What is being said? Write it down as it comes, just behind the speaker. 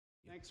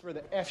Thanks for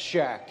the F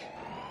Shack.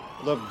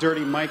 Love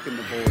Dirty Mike and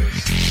the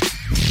boys.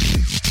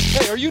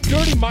 Hey, are you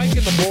Dirty Mike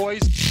and the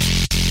boys?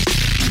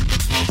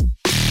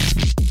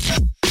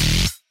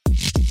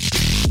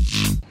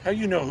 How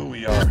you know who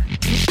we are?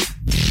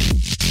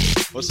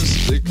 What's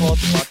this? They call it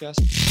the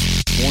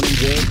podcast? Morning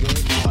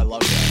Good. Oh, I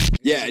love that.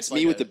 Yeah, it's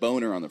me with the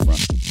boner on the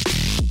front.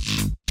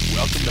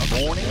 Welcome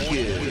to Morning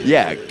Good.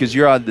 Yeah, because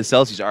you're on the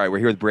Celsius. All right, we're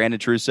here with Brandon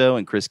Trusso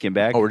and Chris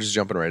Kimbeck. Oh, we're just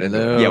jumping right in.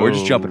 Yeah, we're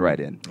just jumping right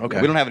in.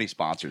 Okay. We don't have any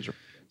sponsors.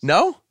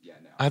 No? Yeah,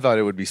 no. I thought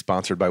it would be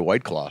sponsored by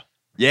White Claw.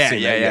 Yeah,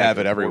 You have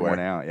it everywhere. Worn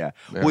out, yeah.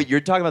 Wait,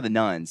 you're talking about the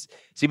nuns.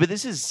 See, but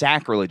this is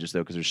sacrilegious, though,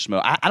 because there's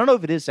smoke. I don't know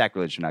if it is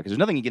sacrilegious or not, because there's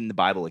nothing in the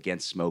Bible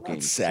against smoking.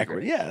 It's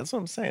sacred. Yeah, that's what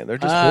I'm saying. They're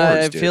just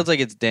whores, It dude. feels like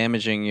it's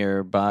damaging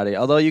your body.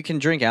 Although you can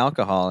drink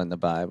alcohol in the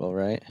Bible,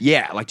 right?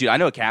 Yeah, like, dude, I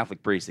know a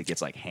Catholic priest that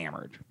gets, like,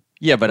 hammered.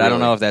 Yeah, but I don't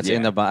Really? know if that's in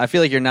Yeah. the Bible. I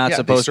feel like you're not yeah,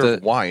 supposed they serve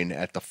to. wine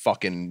at the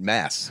fucking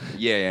mass.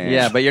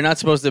 Yeah, but you're not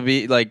supposed to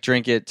be like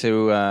drink it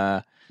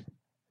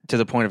to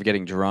the point of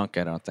getting drunk.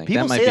 I don't think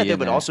People that might say be that, though, in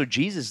but there. also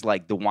Jesus,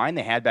 like, the wine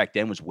they had back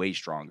then was way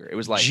stronger. It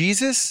was like,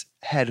 Jesus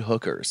had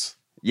hookers.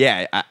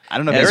 yeah, I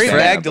don't know if As that's Mary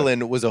friend, fair,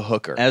 Magdalene was a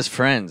hooker. as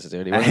friends,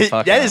 dude. He but- wasn't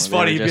fucking that is them. They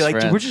funny. were You'd be just like,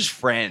 dude, friends. we're just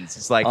friends.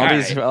 It's like, all all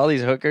these right. all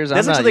these hookers.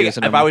 That's I'm not something.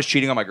 using If them. I was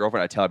cheating on my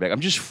girlfriend, I'd tell her back,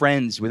 I'm just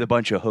friends with a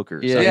bunch of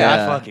hookers. yeah, Like, yeah,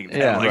 not fucking them.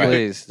 yeah, Like,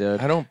 please, dude.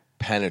 I don't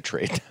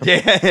penetrate them.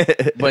 yeah.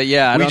 But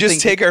yeah, I We don't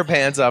just think take our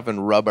pants off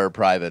and rub our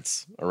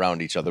privates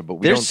around each other, but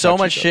we there's don't so touch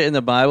much each shit in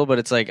the Bible, but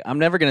it's like I'm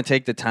never gonna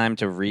take the time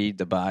to read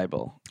the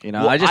Bible. You know,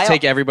 Well, I just I-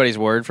 take everybody's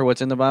word for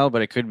what's in the Bible,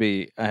 but it could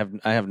be I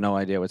have no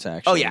idea what's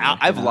actually. Oh yeah, in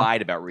there, I've you know?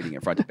 lied about reading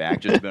it front to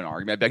back just to be an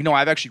argument. I'd be like, no,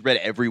 I've actually read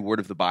every word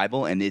of the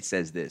Bible, and it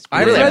says this.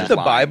 I Really, read I'm the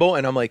lying. Bible,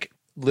 and I'm like,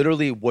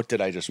 literally, what did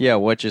I just read? Yeah,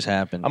 what just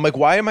happened? I'm like,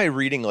 why am I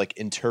reading like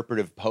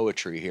interpretive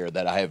poetry here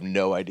that I have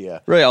no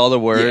idea? Right, all the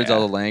words, Yeah.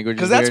 all the language.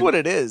 Because that's what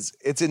it is.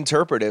 It's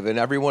interpretive, and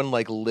everyone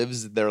like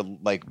lives their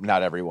like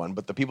not everyone,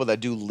 but the people that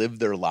do live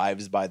their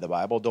lives by the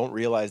Bible don't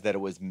realize that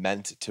it was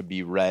meant to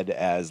be read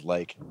as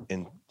like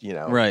in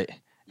right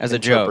as a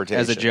joke.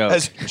 As a joke.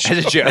 As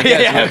As a joke.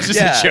 Yeah, it was just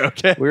Yeah. a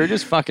joke. we were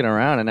just fucking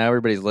around, and now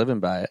everybody's living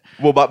by it.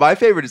 Well, but my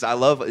favorite is I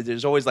love.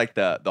 There's always like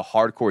the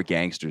hardcore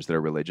gangsters that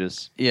are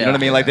religious. You Yeah. know what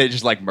I mean? Like they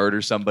just like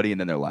murder somebody, and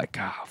then they're like,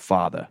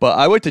 Father. But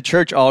I went to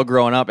church all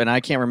growing up, and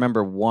I can't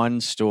remember one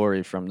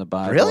story from the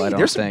Bible. I Really? don't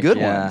There's some think. good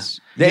Yeah. ones.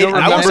 You don't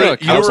I would remember,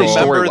 say- you I would don't say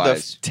remember the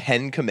story-wise.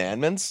 10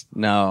 Commandments?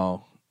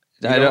 No.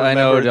 You I don't know.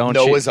 remember Don't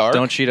Noah's cheat. Ark?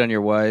 Don't cheat on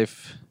your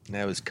wife.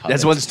 That was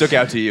That's the one that stuck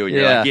out to you. And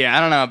you're Yeah. like, yeah, I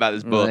don't know about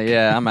this book.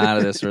 Yeah, I'm out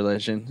of this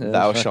religion.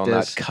 Thou Fuck shalt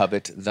this. not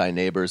covet thy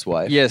neighbor's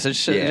wife. Yeah,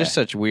 Yeah. just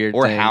such weird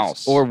Or things.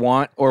 house. or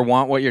want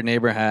what your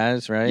neighbor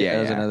has. Right? Yeah, That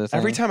was yeah. another thing.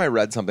 Every time I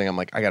read something, I'm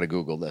like, I got to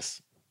Google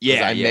this. 'Cause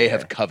Yeah, I yeah, may yeah.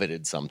 have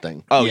coveted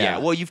something. Oh Yeah. yeah.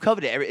 Well, you've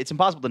covered it. It's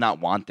impossible to not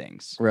want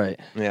things. Right.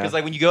 Yeah. Because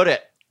like when you go to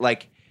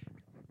like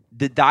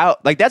the dial,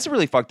 like that's a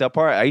really fucked up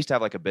part. I used to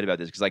have like a bit about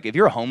this because like if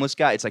you're a homeless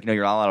guy, it's like no,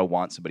 you're not allowed to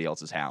want somebody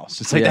else's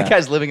house. It's like Yeah. that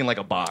guy's living in like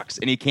a box,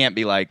 and he can't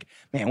be like,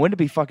 man, wouldn't it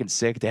be fucking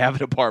sick to have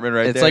an apartment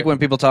right It's there? like when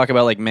people talk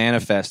about like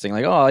manifesting,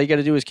 like, oh, all you got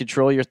to do is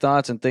control your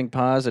thoughts and think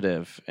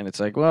positive. And it's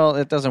like, well,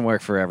 it doesn't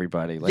work for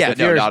everybody. Like, yeah, if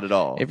no, you're, not at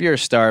all. If you're a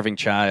starving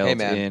child Hey,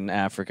 man. in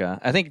Africa,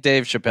 I think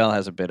Dave Chappelle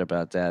has a bit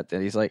about that.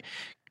 That he's like,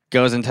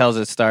 goes and tells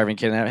a starving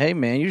kid, hey,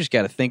 man, you just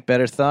got to think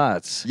better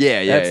thoughts. Yeah,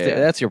 yeah, yeah.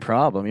 That's your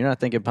problem. You're not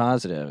thinking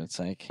positive. It's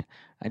like,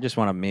 I just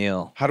want a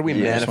meal. How do we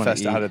Yeah, I just wanna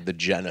manifest eat. out of the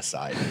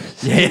genocide?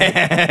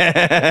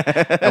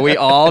 yeah. Are we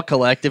all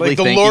collectively Like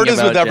the thinking Lord is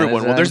about with everyone.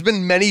 Well, genocide? there's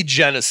been many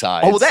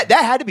genocides. Oh, well, that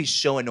had to be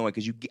so annoying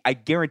because I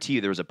guarantee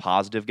you there was a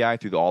positive guy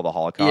through all the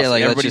Holocaust. Yeah,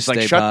 like, and let's everybody's just like,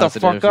 stay shut the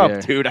fuck positive up,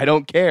 here. dude. I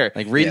don't care.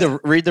 Like, read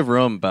the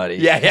room, buddy.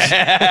 yeah,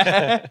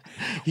 yeah.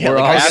 We're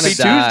like, all Happy gonna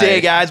die.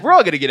 Tuesday, guys. We're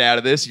all gonna get out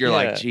of this. You're Yeah.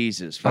 like,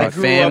 Jesus. I My Fuck.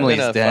 grew family's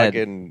up in a dead.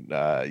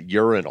 fucking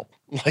urinal.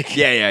 Like,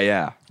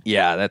 Yeah.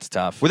 Yeah, that's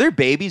tough. Were there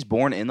babies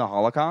born in the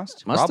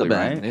Holocaust? Must Probably,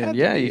 have been. right? Dude.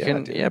 Yeah, you Yeah,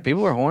 can. dude. Yeah,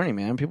 people were horny,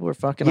 man. People were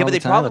fucking. Yeah, all but they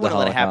the time probably at the wouldn't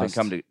let it happen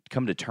Holocaust.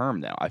 come to term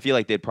though. I feel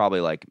like they'd probably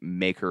like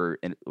make her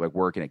like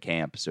work in a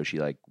camp so she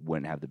like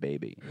wouldn't have the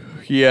baby.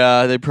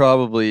 Yeah, they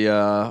probably.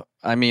 I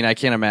mean, I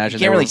can't You imagine.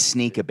 can't they really were,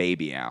 sneak a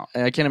baby out.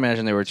 I can't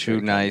imagine they were Sure too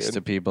can, nice dude.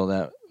 to people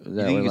that You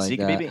were think you can like sneak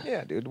that. a baby?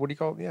 yeah, dude. What do you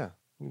call it? Yeah.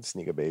 You can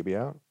sneak a baby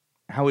out.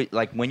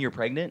 Like when you're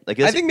pregnant? Like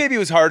I think maybe it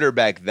was harder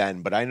back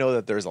then, but I know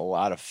that there's a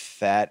lot of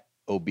fat,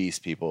 obese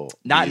people.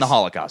 not in the these-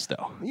 Holocaust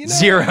though. You know,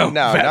 Zero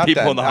no, fat not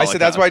people then. in the I Holocaust.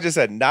 said that's why I just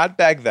said not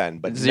back then,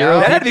 but Zero now-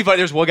 That had to be funny.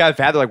 There's one guy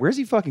fat. They're like, "Where's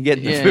he fucking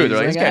getting the Yeah, food?" he's They're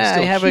like, like, "This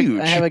guy's still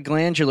huge." I have a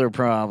glandular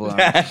problem.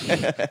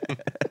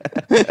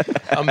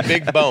 I'm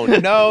big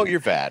bone. No, you're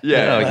fat.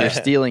 Yeah. No, you're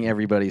stealing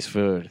everybody's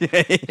food.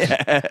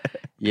 yeah.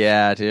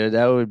 Yeah, dude,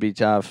 that would be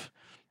tough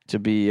to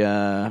be.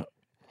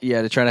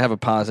 To try to have a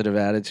positive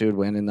attitude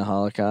when in the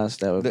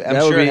Holocaust. That would. I'm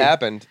that sure would it be,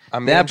 happened. I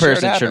mean, That I'm sure it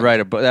person should happened. write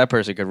a book. That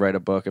person could write a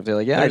book if they're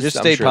like, I just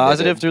I'm stayed sure they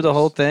positive did. through the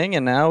whole thing,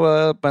 and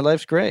now my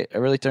life's great. I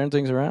really turned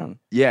things around.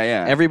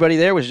 Yeah. Everybody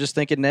there was just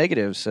thinking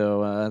negative,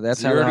 so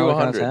that's how 0 the to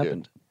Holocaust 100,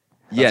 happened.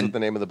 That's Yeah. what the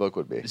name of the book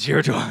would be.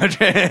 0 to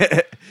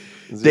 100.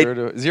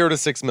 0 to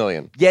 6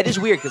 million. Yeah, it is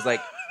weird because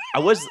like I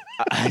was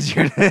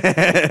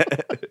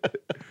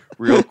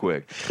real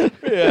quick.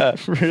 Yeah,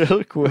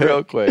 Real quick.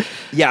 real quick.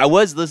 Yeah, I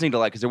was listening to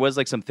like because there was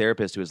like some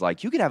therapist who was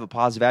like, you can have a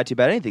positive attitude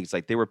about anything. It's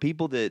like there were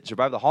people that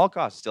survived the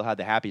Holocaust and still had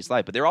the happiest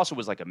life, but there also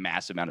was like a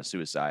massive amount of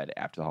suicide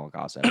after the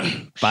Holocaust.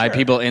 By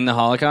people in the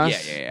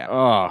Holocaust? Yeah.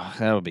 Oh,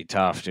 that would be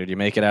tough, dude. You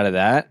make it out of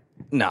that?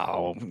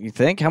 No. You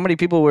think? How many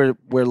people were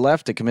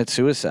left to commit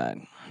suicide?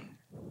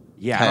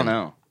 Yeah, I 10. don't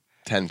know.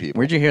 10 people.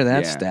 Where'd you hear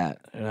that Yeah. stat?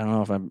 I don't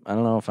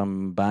know if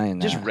I'm buying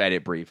that. Just read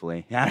it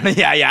briefly. I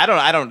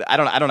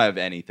don't have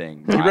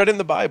anything. You read in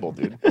the Bible,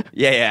 dude,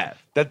 Yeah.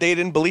 that they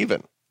didn't believe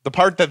in. The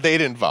part that they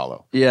didn't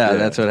follow. Yeah,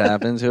 that's what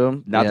happened to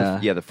him.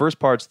 Not yeah. the first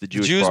part's the The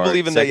Jewish Jews part,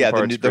 believe in the second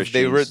part's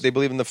they Christians.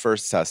 believe in the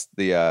first test,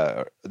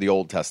 the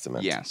Old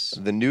Testament. Yes.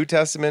 The New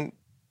Testament,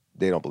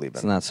 they don't believe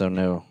It's in. not so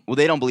new. Well,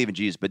 they don't believe in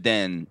Jesus, but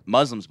then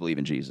Muslims believe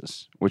in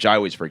Jesus, which I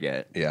always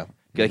forget. Yeah.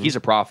 Like he's a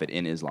prophet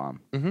in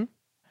Islam.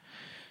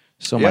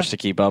 So Yeah. much to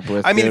keep up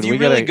with. I mean, dude. if you We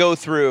really gotta- go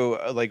through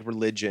like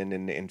religion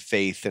and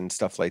faith and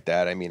stuff like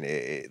that, I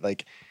mean,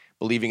 like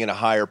believing in a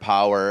higher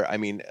power. I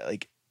mean,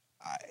 like,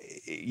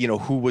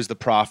 who was the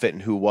prophet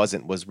and who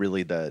wasn't was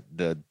really the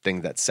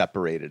thing that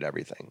separated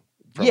everything.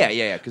 From,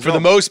 Yeah. For the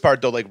most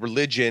part, though, like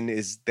religion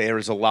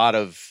there's a lot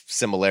of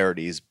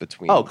similarities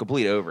between.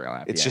 complete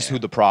overlap. it's Yeah, just yeah. who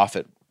the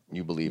prophet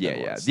you believe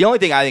in. Yeah. was. The only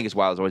thing I think is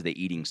wild is always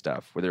the eating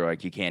stuff, where they're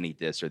like, you can't eat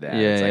this or that. Yeah,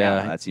 It's like, I don't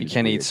know, yeah. that You seems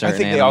can't eat weird. certain I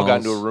think they all got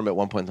animals. into a room at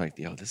one point like,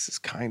 yo, this is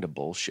kind of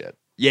bullshit.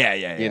 Yeah.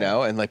 You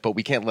know, and like, but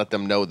we can't let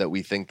them know that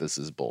we think this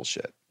is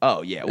bullshit.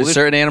 Oh yeah. Well, There's there's-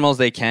 certain animals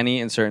they can eat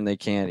and certain they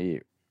can't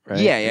eat. Right?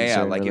 In Yeah.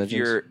 certain Like religions. if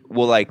you're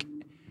like,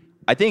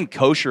 I think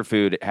kosher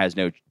food has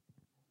no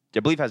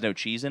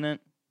cheese in it,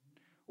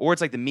 or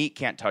it's like the meat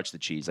can't touch the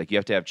cheese. Like you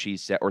have to have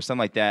cheese set or something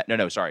like that.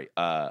 No, sorry,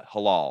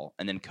 halal,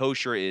 and then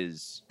kosher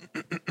is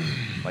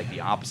like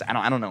the opposite.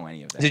 I don't know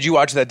any of that. Did you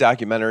watch that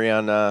documentary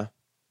on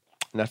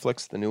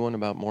Netflix, the new one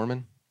about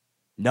Mormon?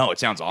 No, it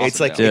sounds awesome. It's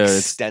like though. Dude, it's-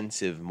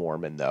 extensive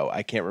Mormon, though.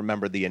 I can't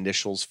remember the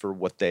initials for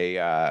what they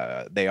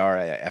are,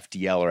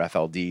 FDL or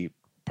FLD.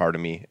 Part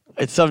of me.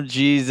 It's some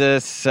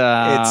Jesus. It's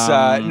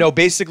no.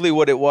 Basically,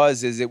 what it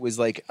was is it was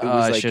like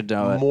I should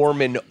know it.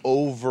 Mormon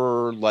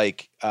over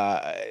like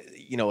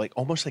like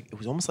almost like it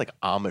was almost like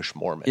Amish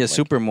Mormon. Yeah, like,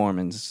 super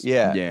Mormons.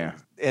 Yeah, Yeah.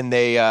 And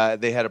they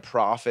had a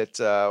prophet,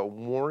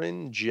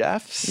 Warren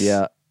Jeffs.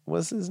 Yeah.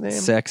 was his name?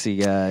 Sexy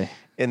guy.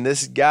 And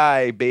this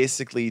guy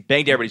basically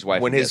Banged everybody's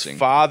wife. when I'm his guessing.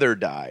 father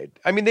died.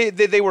 I mean,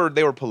 they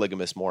were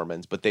polygamous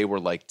Mormons, but they were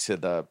like to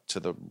the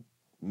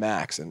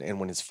max. And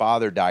when his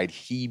father died,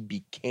 he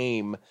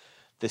became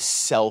the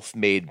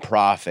self-made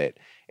prophet,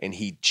 and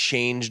he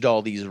changed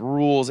all these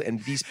rules.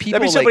 And these people,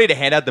 That'd be somebody to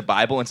hand out the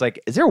Bible, and it's like,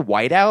 is there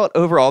whiteout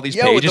over all these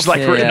Yeah, with pages the- like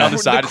written Yeah. on the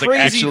side? It's like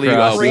actually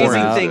cross crazy worn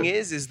out. thing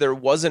is there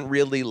wasn't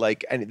really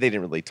like, and they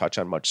didn't really touch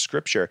on much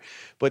scripture,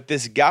 but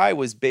this guy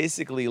was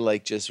basically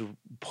like just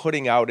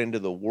putting out into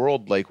the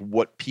world like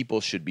what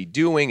people should be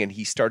doing, and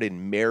he started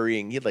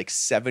marrying. He had like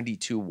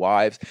 72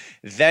 wives.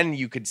 Then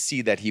you could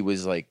see that he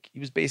was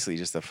basically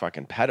just a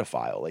fucking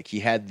pedophile. Like he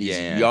had these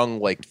Yeah. young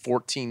like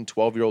 14,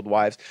 12-year-old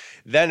wives.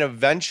 Then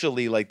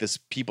eventually like this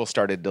people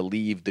started to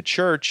leave the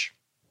church,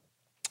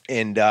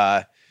 and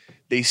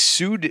they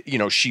sued,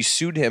 she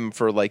sued him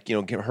for like,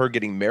 her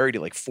getting married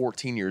at like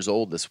 14 years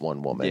old, this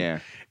one woman. Yeah.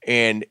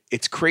 And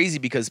it's crazy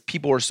because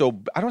people are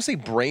so, I don't say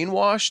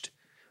brainwashed,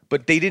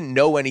 but they didn't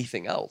know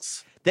anything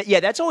else.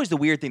 That's always the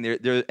weird thing. There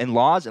in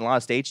laws in a lot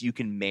of states, you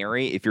can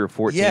marry if you're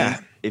 14 Yeah.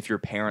 if your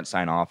parents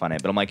sign off on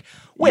it. But I'm like,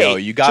 wait, Yo,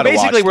 you gotta so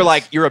basically watch we're this.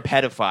 like, you're a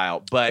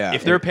pedophile. But Yeah.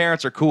 if their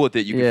parents are cool with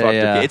it, you can Yeah, fuck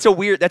yeah. their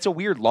kid. That's a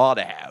weird law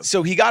to have.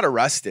 So he got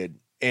arrested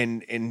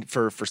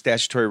for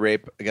statutory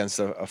rape against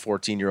a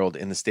 14-year-old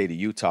in the state of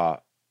Utah.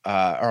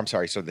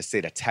 The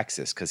state of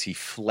Texas, because he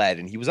fled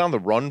and he was on the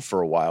run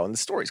for a while. And the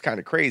story's kind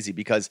of crazy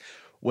because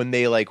when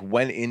they like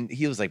went in,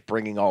 he was like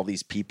bringing all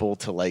these people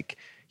to like,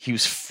 he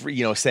was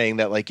free, saying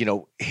that like,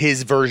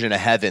 his version of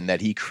heaven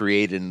that he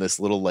created in this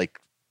little like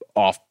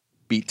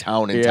offbeat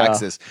town in Yeah.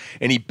 Texas.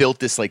 And he built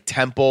this like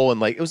temple and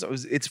like,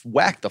 it's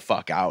whacked the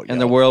fuck out. And yo.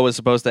 the world was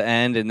supposed to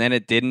end, and then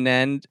it didn't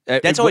end.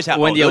 That's always how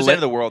when you those li- end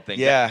of the world thing.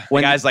 Yeah.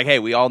 The guy's like, hey,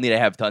 we all need to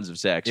have tons of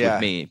sex Yeah.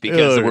 with me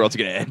because the Dude. world's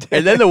gonna end.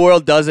 and then the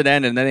world doesn't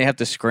end, and then they have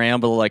to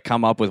scramble to like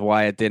come up with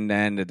why it didn't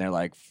end, and they're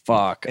like,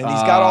 "Fuck!" And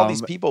he's got all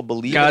these people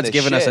believing God's this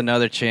giving us shit.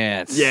 another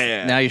chance.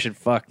 Yeah. Now you should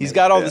fuck. He's me.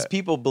 got all these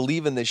people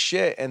believing this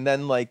shit, and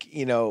then like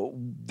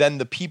then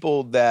the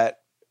people that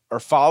are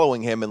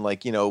following him and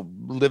like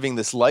living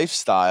this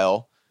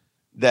lifestyle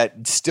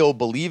that still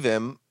believe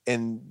him,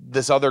 and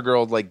this other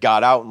girl like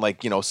got out and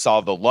like saw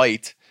the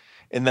light,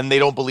 and then they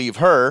don't believe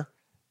her.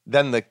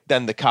 Then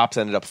the cops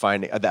ended up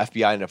finding the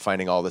FBI ended up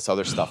finding all this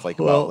other stuff like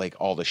Well, about like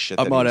all the shit.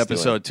 I'm that on he was doing.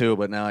 episode 2,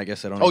 but now I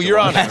guess I don't. Oh, need to you're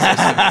on watch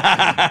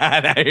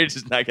it. Now you're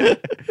just not gonna.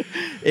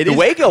 It The is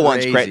Waco one's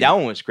crazy. crazy. That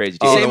one was crazy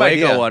too. Oh, Same the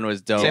Waco idea. one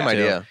was dope. Same too.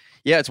 idea.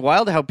 Yeah, it's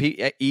wild how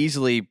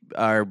easily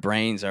our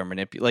brains are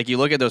manipulated. Like you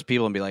look at those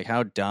people and be like,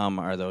 how dumb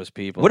are those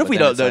people? What if But we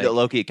then don't? it's The like,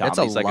 low-key that's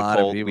comedy's like a lot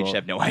of cult. We people. just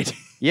have no idea.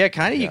 Yeah,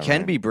 kind of. You Yeah,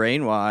 can right. be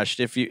brainwashed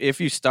if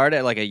you start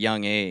at like a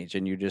young age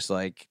and you just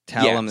like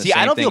tell them the See, same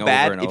I don't thing feel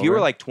bad over and if you were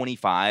over. like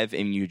 25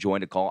 and you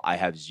joined a cult. I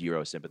have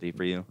zero sympathy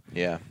for you.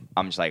 Yeah.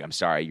 I'm just like, I'm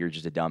sorry, you're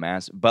just a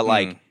dumbass. But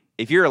like,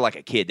 if you're like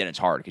a kid, then it's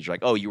hard because you're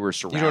like, oh, you were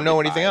surrounded. You don't know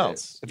anything by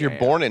else. it. If you're Yeah,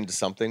 born into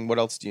something, what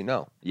else do you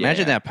know? yeah.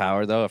 Imagine Yeah. that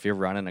power though. If you're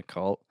running a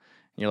cult,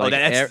 you're Oh, like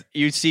that's-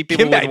 you see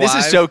people Kim with Back, this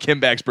wives. is so Kim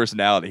Back's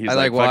personality. He's I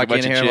like fuck a walk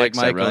bunch in of here like chicks,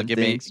 I Michael, run give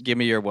things.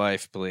 me your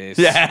wife, please.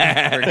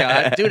 Yeah.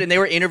 Forgot. Dude. And they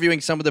were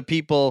interviewing some of the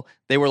people.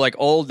 They were like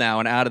old now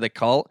and out of the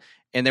cult,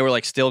 and they were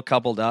like still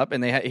coupled up.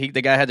 And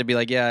the guy had to be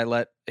like, yeah, I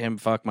let him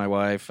fuck my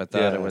wife. I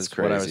thought Yeah, it was that's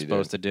what I was crazy,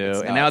 supposed dude. to do.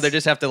 It's And now they nuts.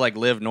 just have to like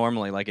live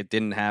normally, like it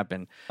didn't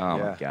happen. Oh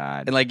Yeah. my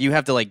god. And like you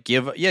have to like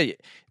give. Yeah,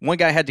 one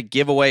guy had to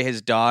give away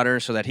his daughter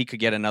so that he could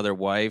get another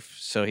wife.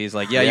 So he's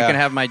like, yeah, you Yeah. can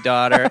have my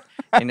daughter.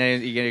 And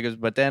then he goes,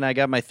 but then I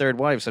got my third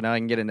wife, so now I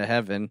can get into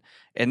heaven.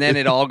 And then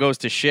it all goes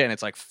to shit, and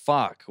it's like,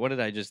 fuck, what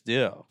did I just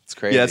do? It's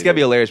crazy. Yeah, it's gotta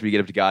be dude. hilarious when you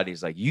get up to God and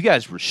he's like, "You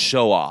guys were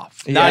so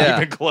off, not Yeah.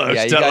 even close."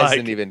 Yeah, you to guys like,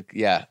 didn't even.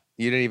 Yeah,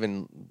 you didn't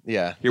even.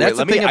 Yeah. Here, That's wait, let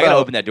the me. thing I gotta about-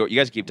 open that door. You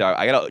guys keep talking.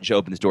 I gotta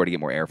open this door to get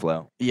more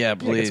airflow. Yeah, Yeah,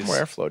 please. get some more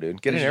airflow,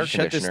 dude. Get an You air shut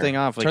conditioner. this thing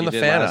off. Like Turn you the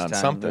did fan last on.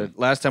 time. Something. The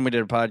last time we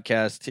did a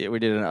podcast, we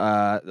did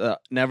an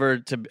never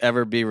to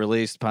ever be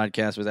released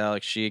podcast with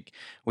Alex Sheik.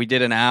 We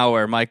did an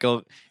hour.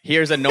 Michael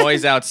hears a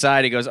noise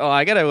outside. He goes, "Oh,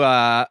 I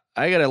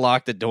gotta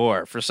lock the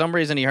door." For some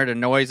reason, he heard a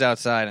noise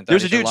outside and thought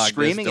There's he a should dude lock this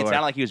screaming. It door.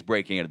 sounded like he was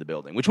breaking into the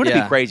building, which wouldn't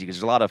Yeah. be crazy because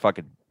there's a lot of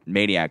fucking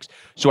maniacs.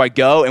 So I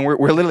go and we're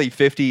literally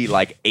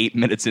 8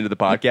 minutes into the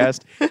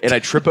podcast, and I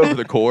trip over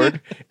the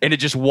cord, and it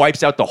just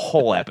wipes out the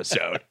whole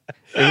episode.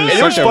 And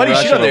there was such a funny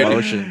rush shit on of there. dude.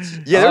 emotions.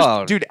 Yeah, there's,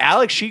 Oh. dude.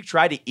 Alex Sheik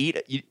tried to eat.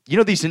 You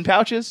know these in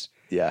pouches?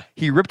 Yeah.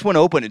 He ripped one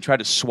open and tried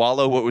to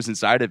swallow what was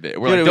inside of it.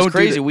 We're Dude, like, it "Don't was do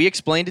crazy. that." We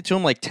explained it to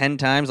him like 10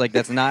 times. Like,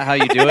 that's not how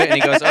you do it. And he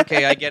goes,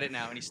 okay, I get it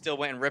now. And he still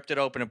went and ripped it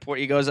open and poured.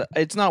 He goes,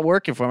 it's not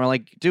working for him. I'm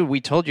like, dude, we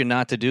told you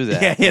not to do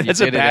that. Yeah, You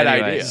that's a did it bad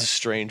anyways. idea. He's a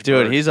strange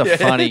Dude, bird. he's a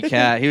funny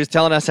cat. He was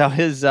telling us how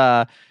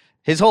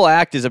his whole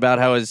act is about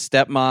how his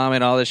stepmom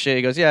and all this shit.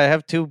 He goes, yeah, I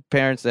have two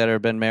parents that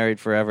have been married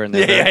forever, and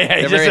they're, Yeah, very, yeah, they're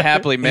he very just-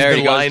 happily he's married.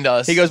 been lying to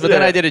us. He goes, but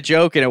then Yeah. I did a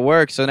joke and it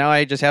worked, so now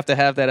I just have to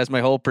have that as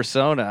my whole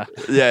persona.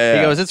 Yeah,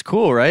 He goes, it's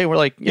cool, right? We're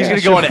like, He's yeah,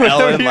 gonna go on sure,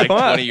 Ellen whatever you like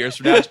want. 20 years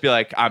from now, just be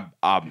like, it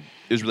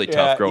was really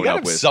tough growing you gotta up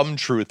have with. some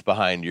truth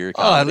behind your.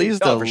 Oh, at comedy.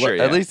 least Oh, for sure,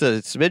 yeah. at least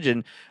a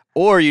smidgen.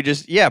 Or you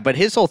just but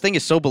his whole thing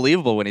is so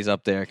believable when he's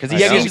up there because he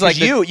Yeah, seems because like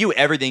the- you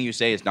everything you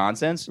say is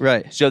nonsense,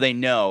 right. So they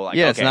know, like,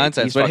 Yeah, okay, it's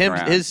nonsense, he's but fucking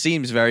around. his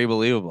seems very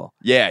believable.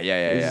 yeah.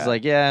 He's just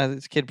like, yeah,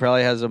 this kid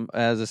probably has a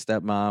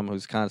stepmom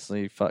who's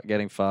constantly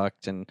getting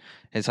fucked, and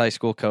his high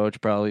school coach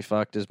probably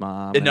fucked his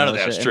mom. And none all of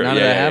this that's shit, true. and None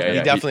Yeah, of that yeah, happened. He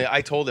yeah. definitely.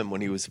 I told him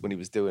when he was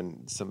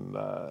doing some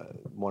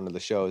one of the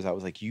shows. I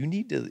was like, you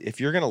need to.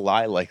 If you're gonna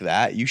lie like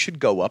that, you should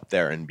go up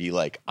there and be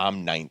like,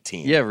 I'm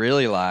 19. Yeah,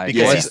 really lie.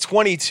 because Yeah. he's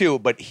 22,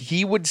 but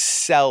he would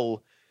sell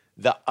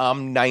the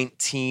I'm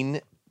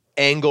 19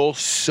 angle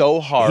so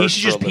hard. he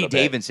should for a just little Pete bit.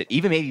 Davidson,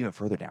 even maybe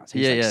further down. So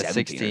he's Yeah, like yeah, 17 or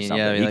 16. something.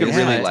 Yeah, he could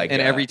really like.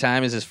 and every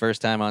time is his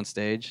first time on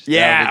stage. So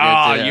Yeah,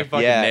 that would be good, you too.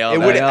 fucking Yeah, nailed it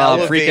that. would Oh, I'm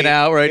elevate, freaking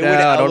out right it would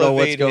now. I don't know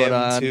what's elevate going him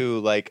on. to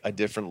like a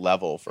different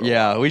level. For a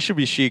Yeah, while. we should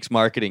be Sheik's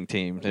marketing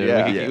team. Dude.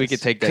 Yeah. we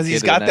could take that because kid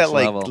he's to got the that next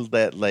like level.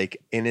 that like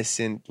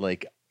innocent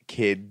like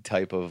kid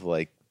type of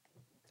like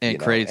and you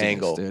know, crazy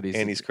angle, dude.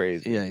 and he's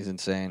crazy. Yeah, he's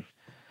insane.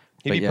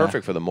 He'd but be yeah.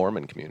 perfect for the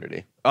Mormon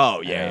community.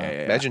 Oh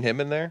yeah. Imagine him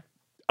in there.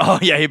 Oh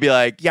yeah, he'd be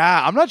like,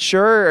 yeah, I'm not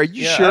sure. Are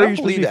you Yeah, I sure don't you're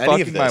supposed to be believe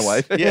any of fucking my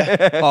this. wife?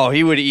 Yeah. Oh,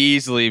 he would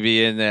easily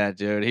be in that,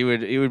 dude. He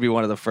would be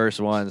one of the first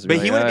ones. But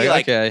he would be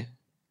like- okay.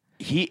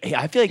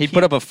 I feel like He'd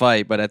put up a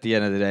fight, but at the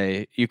end of the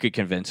day, you could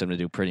convince him to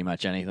do pretty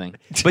much anything.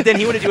 But then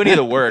he wouldn't do any of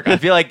the work. I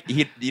feel like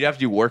you'd have to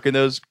do work in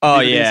those.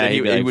 communities, and he'd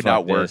be he like, would "Fuck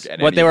not work. this." At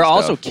But any they of were the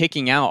also stuff.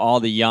 kicking out all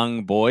the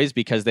young boys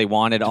because they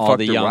wanted all fuck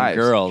the their young wives.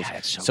 girls. Yeah,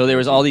 that's so there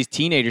was crazy. all these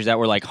teenagers that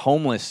were like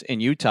homeless in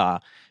Utah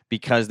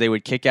because they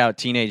would kick out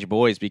teenage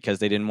boys because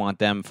they didn't want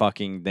them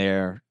fucking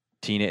the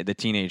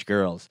teenage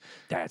girls.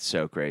 That's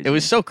so crazy. It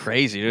was so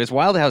crazy. It was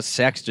wild how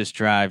sex just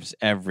drives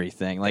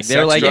everything. Like they Sex,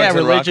 were like, yeah, drugs,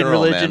 and rock and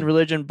roll, religion, man.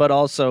 religion, but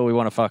also we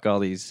want to fuck all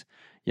these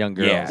young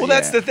girls. Yeah. Well,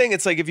 that's the thing.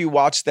 It's like if you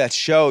watch that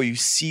show, you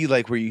see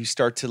like where you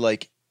start to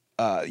like,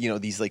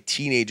 these like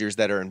teenagers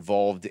that are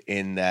involved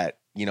in that,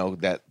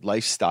 that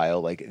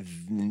lifestyle. Like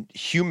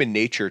human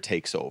nature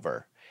takes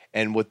over,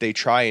 and what they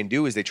try and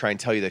do is they try and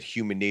tell you that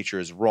human nature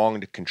is wrong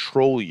to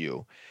control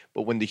you.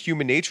 But when the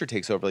human nature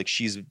takes over, like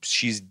she's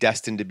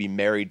destined to be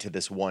married to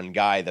this one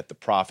guy that the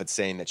prophet's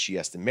saying that she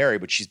has to marry,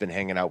 but she's been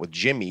hanging out with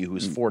Jimmy,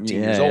 who's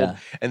 14 years yeah. old,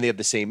 and they have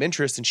the same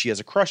interests, and she has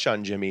a crush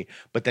on Jimmy.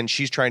 But then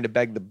she's trying to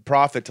beg the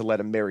prophet to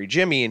let him marry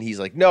Jimmy, and he's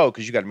like, "No,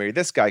 because you got to marry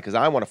this guy because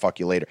I want to fuck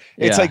you later."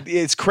 It's Yeah. like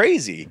it's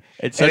crazy.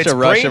 It's And such it's a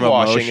rush of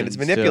brainwashing and it's emotions,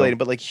 manipulating. too.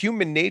 But like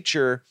human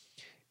nature.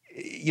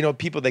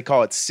 People, they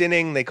call it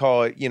sinning, they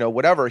call it,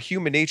 whatever.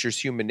 Human nature is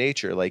human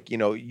nature. Like,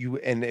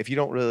 and if you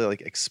don't really like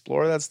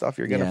explore that stuff,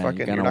 you're gonna Yeah, fucking,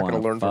 you're you're gonna not gonna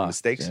wanna learn from fuck,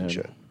 mistakes and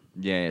dude. shit.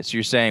 Yeah. So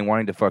you're saying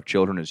wanting to fuck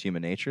children is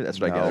human nature? That's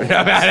what No. I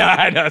get.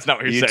 I know that's not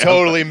what you're You saying.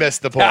 totally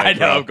missed the point. I know.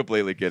 bro. I'm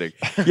completely kidding.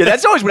 Yeah,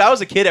 that's always when I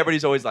was a kid.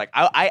 Everybody's always like,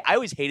 I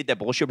always hated that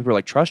bullshit. People were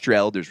like, trust your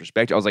elders,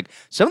 respect. I was like,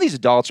 some of these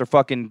adults are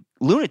fucking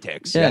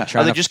lunatics. Yeah, I was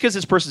trying like, to- just because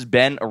this person's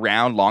been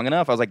around long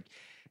enough, I was like,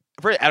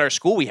 at our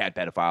school we had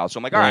pedophiles. So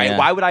I'm like, all Yeah, right, yeah.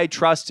 why would I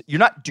trust? You're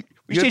not.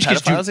 You had These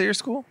kids do- pedophiles at your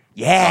school?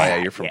 Yeah. Oh,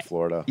 yeah, you're from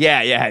Florida.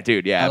 Yeah,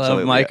 dude. Yeah, I love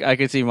absolutely. Mike. I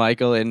could see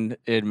Michael in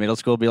middle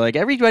school be like,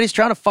 everybody's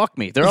trying to fuck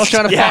me. They're all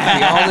trying to fuck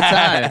me all the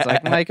time. It's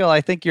like, Michael,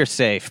 I think you're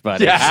safe,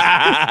 buddy.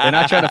 Yeah. They're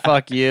not trying to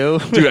fuck you.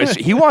 Dude,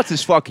 he wants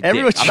this fucking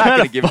Everyone's dick. I'm not trying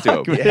going to to give it to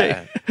him. fuck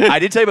me. Yeah. I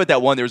did tell you about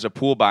that one. There was a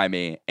pool by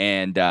me,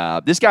 and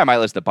this guy might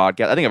listen to the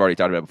podcast. I think I've already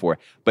talked about it before,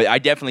 but I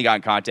definitely got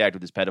in contact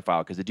with this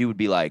pedophile because the dude would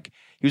be like,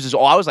 he was just,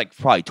 I was like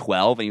probably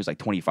 12 and he was like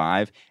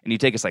 25, and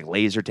he'd take us like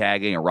laser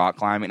tagging or rock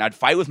climbing, and I'd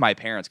fight with my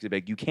parents because they'd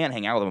be like, you can't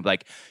hang out with him. I'd be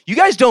like, you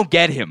guys don't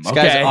get him. This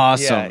Okay? guy's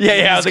awesome. Yeah,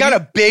 I He's was like, got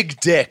a big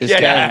dick. This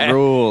Yeah. guy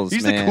rules.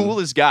 He's man. the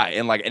coolest guy,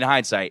 and like in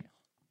hindsight,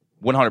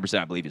 100%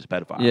 I believe he's a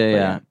pedophile. Yeah, But,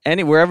 yeah.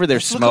 Any wherever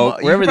there's Let's look him smoke, up.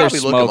 You wherever can there's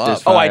probably look him smoke, there's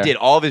up. fire. Oh, I did.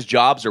 All of his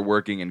jobs are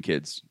working in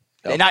kids.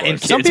 Of Not in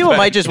course. kids. Some people but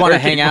might just want to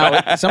working hang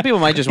out. Some people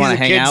might just He's want a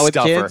to hang kid out with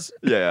stuffer. kids.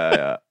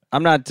 Yeah.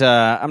 I'm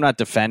not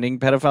defending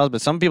pedophiles,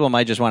 but some people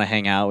might just want to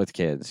hang out with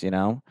kids, you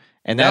know?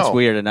 And that's No.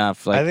 weird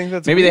enough. Like I think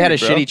that's maybe they had a weird,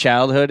 bro. shitty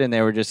childhood and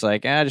they were just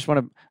like, I just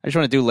want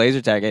to do laser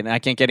tag, and I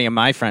can't get any of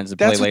my friends to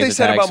play That's laser what tag. they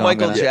said about so I'm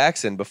Michael gonna-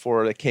 Jackson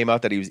before it came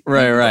out that he was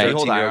Right, eating right.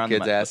 Hold on, 13-year-old on the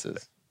kids' mic.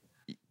 asses.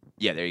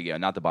 Yeah, there you go.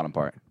 Not the bottom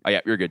part. Oh,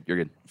 yeah, you're good. You're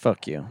good.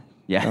 Fuck you.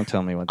 Yeah. Don't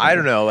tell me what. to I do.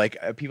 don't know. Like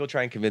people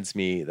try and convince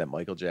me that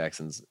Michael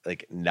Jackson's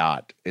like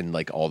not, and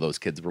like all those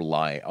kids were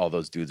lying. All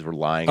those dudes were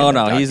lying. Oh, in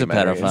that no, he's a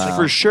documentary. It's pedophile. like,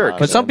 For sure.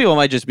 But some nonsense. people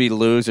might just be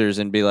losers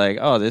and be like,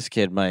 "Oh, this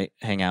kid might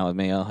hang out with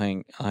me. I'll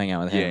hang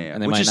out with him."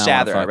 And they Which might is not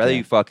sadder. wanna I'd rather fuck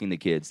you fucking the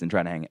kids than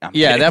trying to hang out.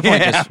 Yeah, at that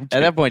point, just. at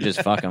that point,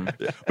 just fuck him.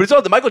 But it's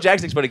all the Michael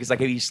Jackson thing's funny because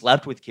like he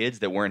slept with kids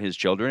that weren't his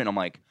children, and I'm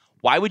like,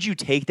 why would you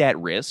take that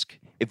risk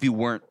if you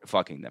weren't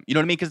fucking them? You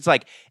know what I mean? Because it's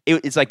like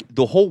it's like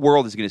the whole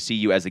world is going to see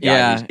you as a guy.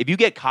 Yeah. If you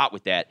get caught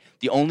with that,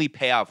 the only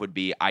payoff would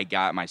be I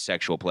got my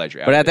sexual pleasure.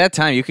 Out But of at that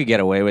time, you could get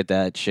away with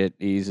that shit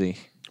easy.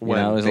 When,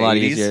 it was the a lot 80s?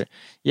 easier.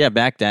 Yeah,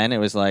 back then it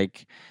was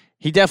like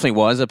he definitely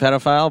was a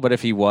pedophile, but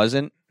if he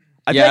wasn't,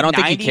 feel yeah, I like don't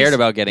think he 90s cared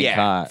about getting yeah,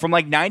 caught. From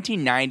like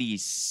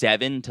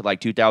 1997 to like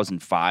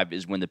 2005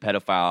 is when the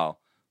pedophile.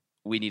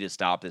 We need to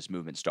stop this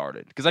movement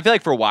started because I feel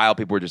like for a while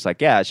people were just like,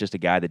 yeah, it's just a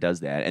guy that does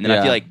that, and then I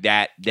Yeah. feel like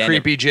that then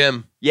creepy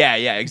Jim. yeah,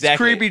 It's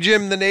exactly. creepy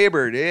Jim, the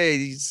neighbor. Hey,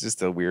 he's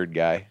just a weird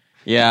guy.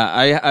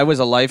 Yeah, I was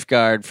a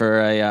lifeguard for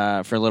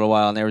a little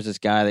while, and there was this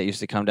guy that used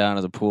to come down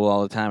to the pool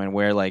all the time and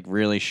wear like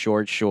really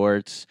short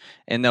shorts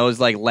and those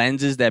like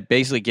lenses that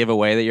basically give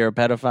away that you're a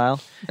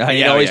pedophile. And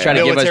he'd yeah, always yeah. try to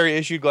give us Military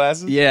issued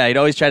glasses. yeah, he'd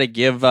always try to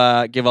give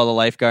all the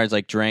lifeguards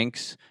like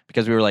drinks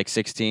because we were like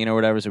 16 or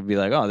whatever. So we'd be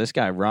like, oh, this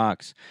guy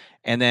rocks.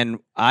 And then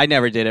I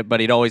never did it,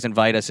 but he'd always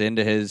invite us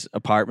into his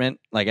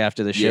apartment like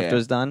after the shift Yeah.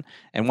 was done.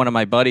 And one of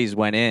my buddies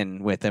went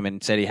in with him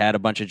and said he had a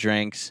bunch of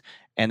drinks.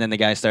 And then the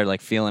guy started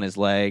like feeling his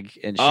leg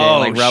and shit, Oh,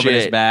 like rubbing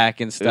his shit.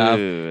 back and stuff.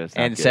 Ooh, that's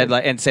not And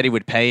good. said he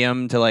would pay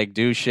him to like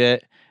do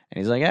shit. And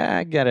he's like,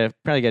 I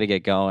probably gotta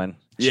get going.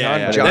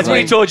 Yeah, John that's what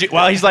he Wayne. told you.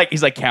 Well, he's like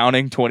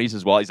counting 20s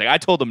as well. He's like, I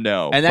told him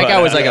no. And that but-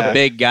 guy was like Yeah. a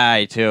big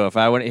guy too. If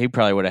I would, he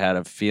probably would have had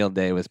a field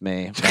day with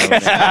me.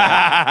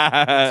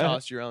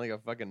 Tossed you around like a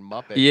fucking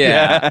muppet.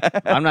 Yeah,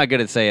 I'm not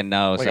good at saying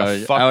no, Like so a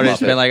fuck I would have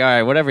just muppet. been like, all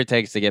right, whatever it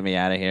takes to get me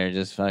out of here,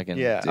 just fucking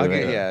Yeah. do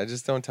Okay. it. Yeah.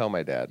 Just don't tell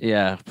my dad.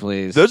 Yeah,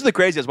 please. Those are the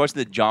craziest. I was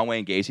watching the John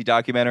Wayne Gacy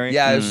documentary.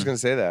 Yeah, I was just gonna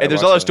say that. And I there's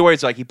watched all those that.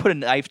 stories like he put a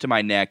knife to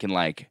my neck and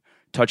like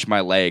touched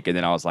my leg, and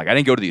then I was like, I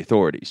didn't go to the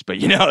authorities, but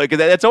you know, because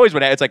that's always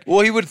what it's like.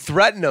 Well, he would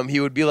threaten him. He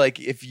would be like,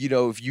 if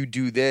you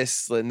do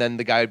this, and then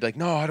the guy would be like,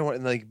 no, I don't want,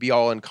 and like be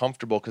all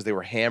uncomfortable because they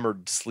were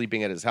hammered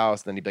sleeping at his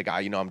house. And then he'd be like,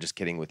 I'm just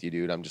kidding with you,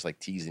 dude. I'm just like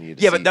teasing you.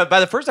 To Yeah, see. but by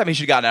the first time he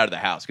should have gotten out of the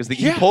house because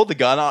he Yeah. pulled the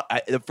gun on.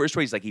 The first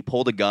way he's like he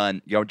pulled a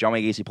gun. You know, John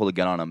Wayne Gacy pulled a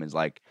gun on him. Is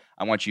like,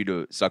 I want you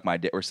to suck my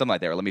dick or something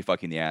like that, or let me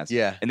fuck you in the ass.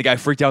 Yeah. And the guy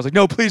freaked out. I was like,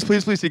 no, please,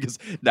 please, please. He goes,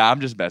 nah,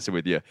 I'm just messing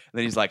with you. And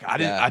then he's like, I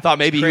didn't. Yeah, I thought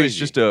maybe it's he was crazy.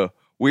 just a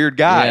weird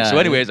guy. Yeah. So,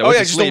 anyways, I oh went yeah,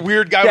 to just sleep. a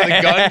weird guy with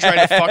a gun trying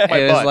to fuck my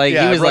It was butt. like-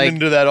 yeah, he was I run like-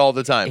 into that all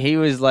the time. He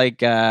was like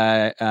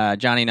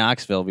Johnny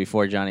Knoxville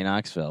before Johnny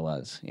Knoxville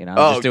was, you know,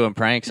 Oh. just doing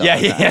pranks. All Yeah,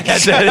 the time. yeah.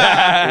 That's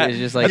it. He was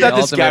just like I thought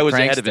the this guy ultimate was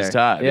ahead of his prankster.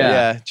 time. Yeah.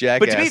 yeah, jackass.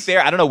 But to be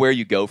fair, I don't know where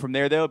you go from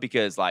there though,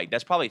 because like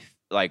that's probably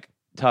like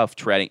tough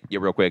treading. Yeah,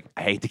 real quick.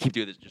 I hate to keep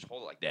doing this. Just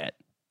hold it like that,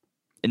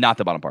 and not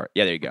the bottom part.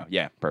 Yeah, there you go.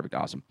 Yeah, perfect,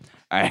 awesome.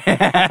 All right,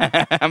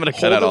 I'm gonna cut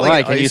Hold out it all like Why?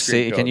 an Can you ice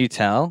cream see? cone. Can you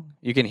tell?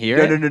 You can hear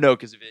that. it. No,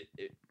 because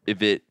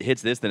if it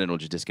hits this, then it'll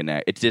just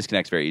disconnect. It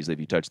disconnects very easily if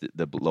you touch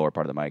the lower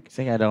part of the mic. I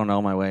think I don't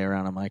know my way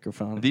around a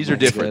microphone. These are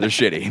That's different. good.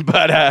 They're shitty,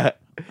 but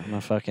I'm a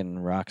fucking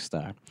rock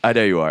star. I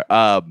know you are.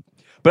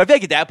 But I feel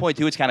like at that point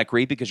too, it's kind of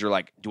creepy because you're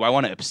like, do I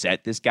want to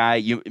upset this guy?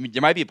 I mean,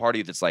 there might be a part of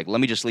you that's like,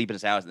 let me just sleep in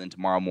his house, and then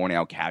tomorrow morning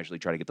I'll casually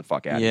try to get the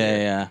fuck out of Yeah, here.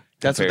 yeah.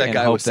 That's what And that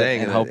guy hope was that,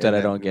 saying. and in hope that I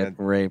in don't get in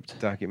raped.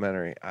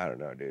 documentary. I don't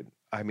know, dude.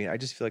 I mean, I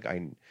just feel like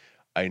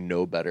I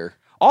know better.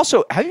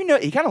 Also, have you know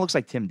he kind of looks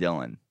like Tim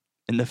Dillon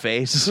in the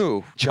face?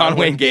 Who? John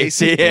Wayne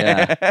Gacy.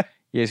 Yeah.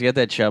 He's got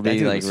that That chubby,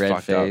 dude like was red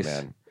fucked up, face.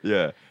 man.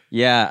 Yeah.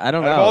 Yeah, I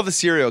don't Out of know. all the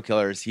serial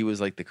killers, he was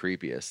like the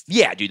creepiest.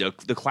 Yeah, dude,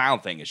 the clown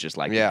thing is just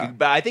like, Yeah.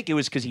 But I think it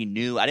was because he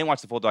knew. I didn't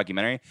watch the full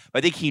documentary, but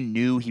I think he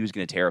knew he was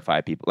going to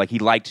terrify people. Like he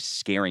liked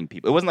scaring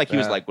people. It wasn't like he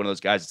was Yeah. like one of those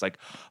guys. It's like,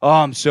 oh,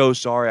 I'm so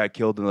sorry, I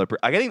killed another person.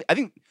 I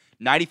think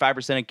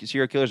 95% of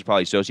serial killers are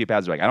probably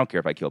sociopaths. They're like, I don't care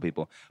if I kill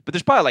people, but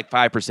there's probably like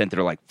 5% that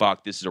are like,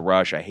 fuck, this is a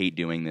rush. I hate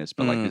doing this,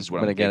 but like this is what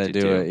but I'm I gotta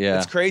addicted do to. it. Yeah.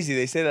 It's crazy.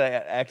 They say that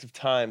at active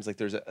times, like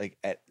there's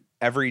at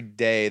every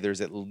day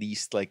there's at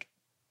least like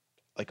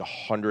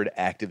 100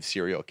 active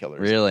serial killers.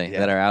 Really, Yeah.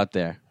 that are out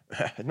there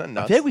Isn't that I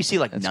nuts? feel like we see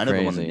like That's none of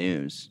them on the crazy.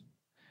 news.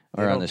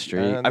 or on the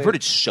street. I've heard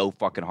it's so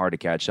fucking hard to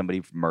catch somebody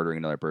for murdering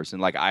another person.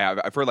 Like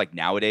I've heard like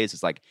nowadays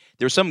it's like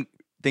there's some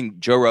thing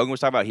Joe Rogan was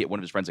talking about. One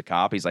of his friends a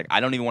cop. He's like, I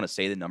don't even want to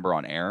say the number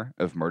on air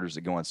of murders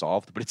that go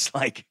unsolved, but it's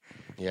like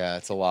Yeah,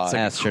 it's a lot. It's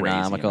like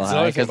Astronomical crazy. It's another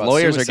high thing because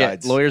about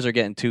suicides. lawyers are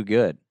getting too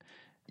good.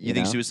 you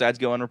think know? suicides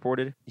go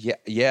unreported?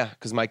 Yeah,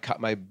 because my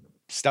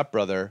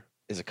stepbrother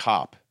is a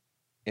cop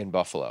in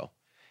Buffalo,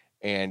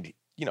 and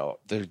you know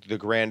the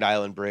Grand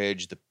Island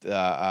Bridge,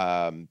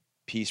 the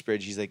Peace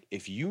Bridge. He's like,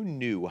 if you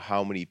knew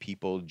how many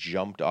people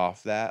jumped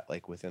off that,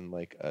 like within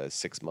like a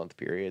 6-month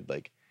period,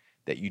 like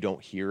that you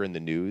don't hear in the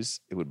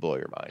news, it would blow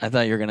your mind. I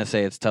thought you were gonna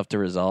say it's tough to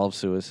resolve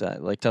suicide,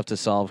 like tough to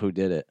solve who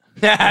did it.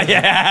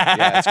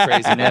 Yeah, it's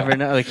crazy. You never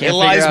know. They can't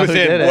lies figure out who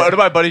within. did it. One of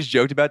my buddies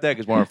joked about that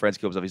because one of our friends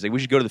killed himself. He's like, we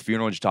should go to the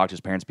funeral and just talk to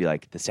his parents. Be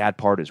like, the sad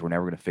part is we're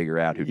never going to figure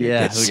out who did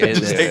Yeah, this. who did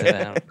Just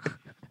this?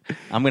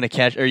 I'm gonna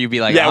catch, or you'd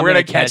be like, yeah, I'm we're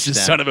gonna catch them,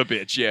 this son of a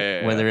bitch.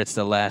 Yeah. whether it's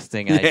the last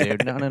thing I Yeah.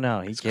 do.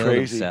 No, he killed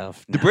crazy.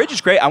 himself. The No. bridge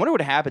is great. I wonder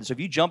what happens. So if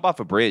you jump off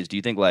a bridge, do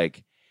you think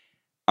like,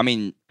 I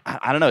mean,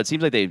 I don't know. It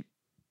seems like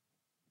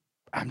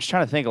I'm just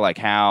trying to think of like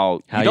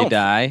how How you don't-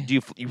 die? Do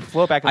you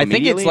float back? I think it's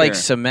immediately, like or-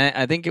 cement.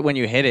 I think when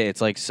you hit it,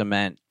 it's like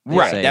cement. They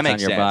Right, say that it's makes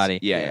on your sense. body.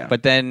 Yeah.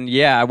 But then,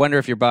 I wonder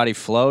if your body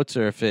floats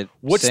or if it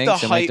What's sinks.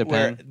 the It might height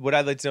where? depend. What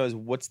I'd like to know is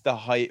what's the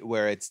height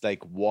where it's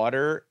like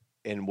water,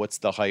 and what's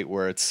the height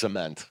where it's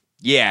cement?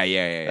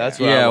 Yeah. That's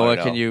what I Yeah, wanna what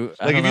know. can you?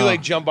 I Like don't if you know.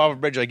 like jump off a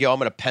bridge, like yo, I'm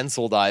gonna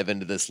pencil dive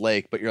into this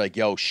lake, but you're like,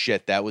 yo,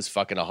 shit, that was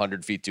fucking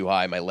 100 feet too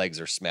high. My legs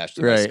are smashed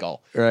to my Right.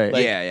 skull. right?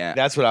 Like, Yeah.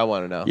 That's what I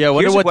want to know. Yeah, I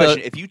wonder Here's what a question: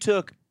 the. if you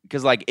took,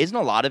 because like, isn't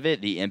a lot of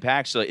it the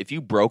impact? So if you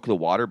broke the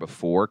water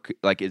before,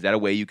 like, is that a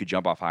way you could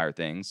jump off higher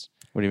things?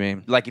 What do you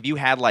mean? Like if you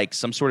had like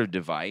some sort of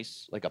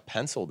device. Like a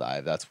pencil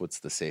dive, that's what's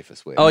the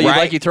safest way. Oh, you Right.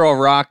 like you throw a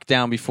rock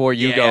down before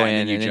you Yeah, go and in,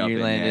 then you and then jump you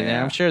in. land Yeah, in there.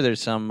 yeah. I'm sure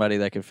there's somebody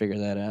that could figure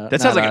that out.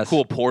 That sounds Not like us. a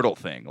cool portal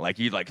thing. Like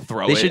you like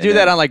throw They it. should and do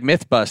that then- on like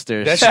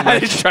MythBusters. That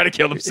should He's trying to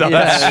kill himself.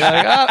 Yeah,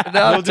 they're like, oh,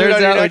 no, We'll do it turns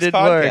on your out we next did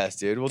work. podcast,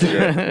 dude. We'll do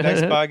your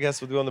next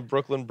podcast. We'll do on the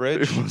Brooklyn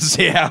Bridge. We'll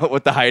see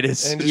what the height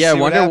is. And just Yeah, see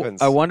what I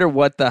happens. wonder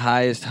what the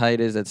highest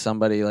height is that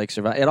somebody like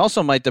survive. It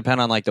also might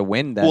depend on like the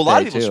wind. That Well, a lot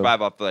of day, people too.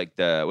 survive off like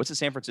the what's the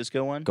San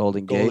Francisco one?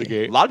 Golden Gate. Golden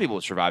Gate. A lot of people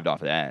survived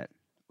off of that,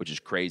 which is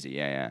crazy.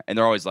 Yeah. And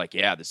they're always like,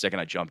 yeah. The second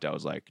I jumped, I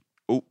was like,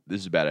 oh,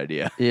 this is a bad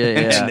idea.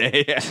 Yeah,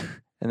 yeah.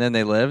 And then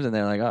they lived, and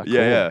they're like, oh, cool.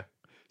 Yeah.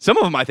 Some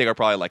of them I think are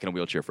probably like in a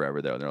wheelchair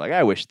forever though. And they're like,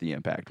 I wish the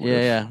impact would.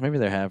 Yeah. Maybe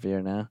they're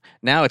happier now.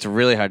 Now it's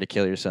really hard to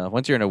kill yourself.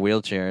 Once you're in a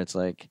wheelchair, it's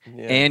like,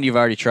 Yeah. and you've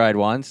already tried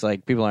once.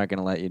 Like people aren't going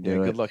to let you do Yeah,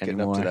 it. good luck getting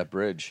anymore. up to that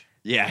bridge.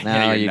 Yeah.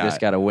 Now you're you not. just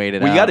got to wait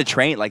it We out. got to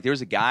train. Like there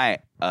was a guy,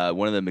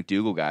 one of the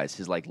McDougal guys,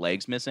 his like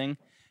leg's missing,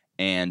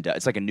 and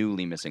it's like a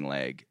newly missing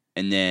leg.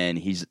 And then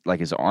he's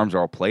like his arms are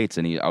all plates,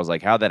 and I was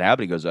like, how'd that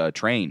happen? He goes,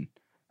 train.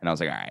 And I was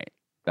like, all right,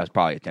 that's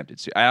probably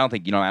attempted. I don't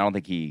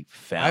think he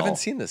fell. I haven't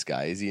seen this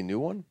guy. Is he a new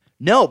one?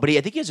 No, but I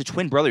think he has a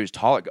twin brother who's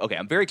taller. Okay,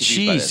 I'm very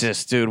confused by this.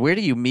 Jesus, dude, where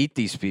do you meet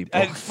these people?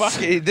 And fuck,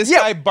 this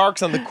guy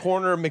barks on the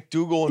corner of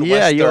McDougal and Yeah,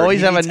 West you Third. always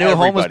He have a meets new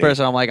homeless everybody.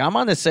 person. I'm like, I'm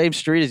on the same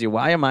street as you.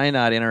 Why am I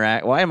not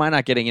Why am I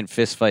not getting in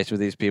fist fights with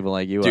these people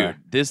like you Dude, are?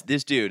 this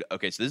dude.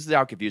 Okay, so this is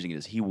how confusing it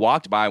is. He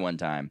walked by one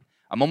time.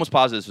 I'm almost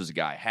positive this was a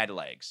guy. Had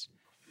legs.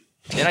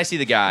 Then I see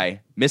the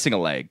guy missing a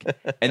leg,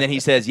 and then he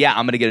says, "Yeah,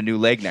 I'm gonna get a new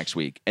leg next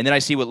week." And then I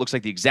see what looks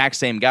like the exact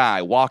same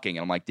guy walking,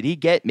 and I'm like, "Did he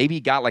get? Maybe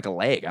he got like a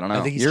leg. I don't know."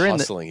 I think he's You're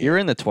hustling You're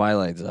in the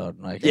twilight zone.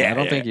 Like, Yeah, I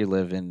don't yeah. think you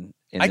live in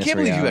I this can't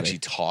believe you reality. actually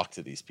talk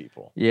to these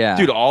people. Yeah,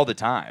 dude, all the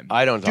time.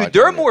 I don't talk Dude, to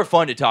they're them. more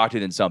fun to talk to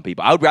than some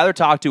people. I would rather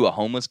talk to a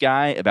homeless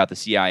guy about the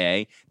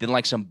CIA than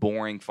like some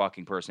boring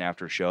fucking person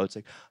after a show. It's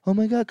like, oh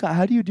my god,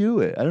 how do you do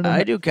it? I don't know.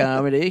 I do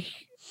comedy.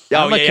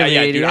 Oh I'm a yeah, dude.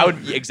 comedian. I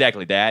would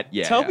exactly that.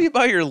 Yeah. Tell yeah. me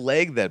about your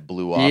leg that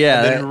blew off Yeah,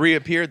 and then that-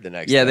 reappeared the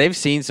next Yeah, day. they've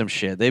seen some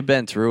shit. They've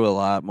been through a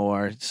lot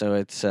more, so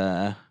it's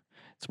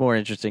more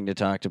interesting to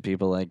talk to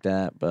people like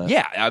that. But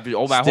Yeah. My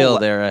still, whole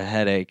they're a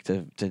headache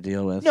to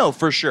deal with. No,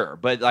 for sure.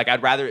 But like,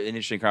 I'd rather an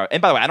interesting crowd.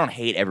 And by the way, I don't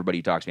hate everybody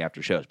who talks to me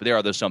after shows, but there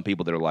are those some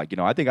people that are like,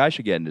 I think I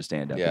should get into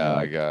stand up. Yeah,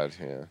 my God,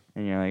 yeah.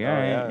 And you're like, Oh, all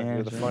right, yeah,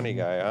 you're the sure." funny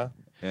guy, huh?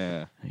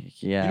 Yeah.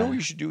 Yeah, You know what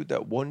you should do with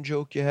that one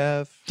joke you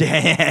have?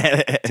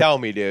 I Tell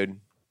me, dude.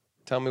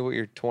 Tell me what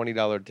your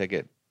 $20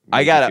 ticket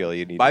made got you feel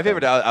you need my to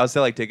favorite. come. I was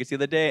selling tickets the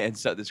other day, and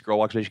so this girl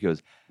walks away. She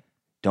goes,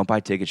 "Don't buy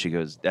tickets." She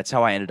goes, "That's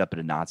how I ended up at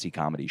a Nazi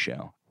comedy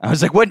show." I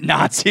was like, "What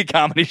Nazi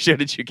comedy show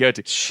did you go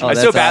to?" Oh, I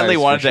so that's badly ours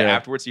for wanted to sure.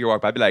 afterwards see her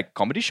walk by. I'd be like,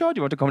 "Comedy show? Do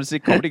you want to come to see a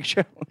comedy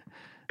show?"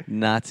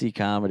 Nazi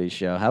comedy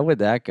show. How would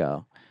that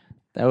go?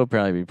 That would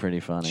probably be pretty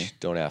funny.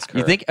 Don't ask her.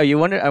 You think? Oh, you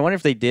wonder. I wonder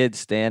if they did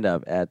stand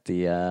up at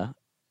the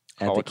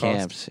Holocaust?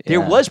 camps. There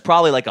Yeah. was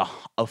probably like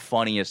a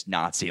funniest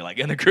Nazi like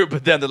in the group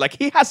of them. They're like,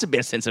 he has to be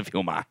a sense of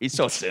humor. He's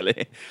so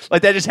silly.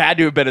 Like that just had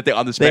to have been a thing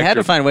on the They spectrum. had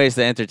to find ways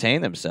to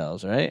entertain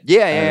themselves, right? Yeah,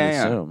 I would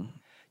yeah. assume.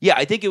 Yeah,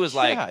 I think it was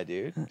like, yeah,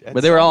 dude. But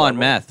they were all on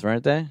meth,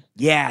 weren't they?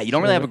 yeah, you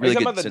don't really have a Are you really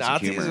talking good about the sense of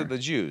Nazis humor. or the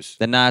Jews?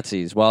 The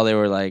Nazis, while they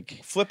were like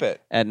Flip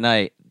it. at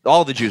night.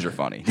 All the Jews are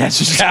funny. That's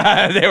just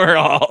they were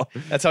all.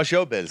 That's how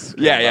showbiz.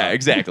 Yeah,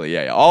 exactly.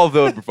 Yeah. All of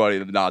those were funny.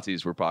 The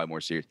Nazis were probably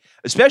more serious,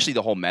 especially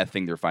the whole meth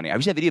thing. They're funny. Have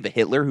you seen that video of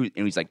Hitler and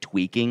he's like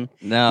tweaking?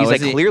 No, he's was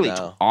like he- clearly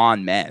No.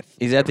 on meth.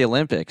 He's at the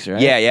Olympics, right?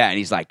 Yeah, and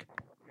he's like,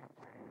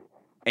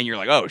 and you're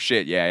like, oh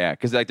shit, yeah,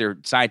 because like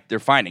they're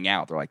finding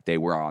out they're like they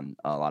were on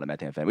a lot of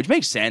methamphetamine, which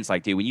makes sense.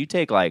 Like, dude, when you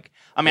take like,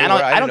 I mean, I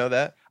I didn't know don't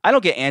that. I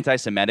don't get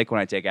anti-Semitic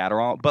when I take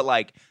Adderall, but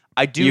like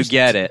I do. You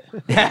get it.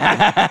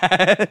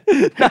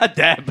 Not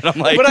that, but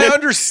I'm like, But I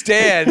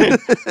understand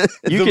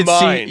You the can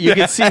mind. see. You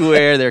can see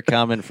where they're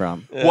coming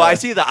from. well, I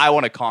see the I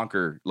want to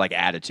conquer like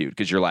attitude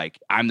because you're like,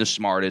 I'm the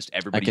smartest. I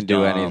Everybody's can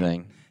do dumb.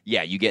 anything.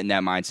 Yeah, you get in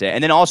that mindset,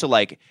 and then also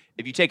like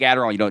if you take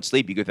Adderall, and you don't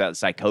sleep, you go through that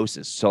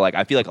psychosis. So like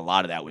I feel like a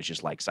lot of that was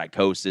just like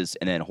psychosis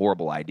and then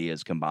horrible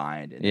ideas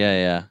combined. And,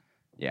 Yeah.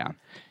 yeah,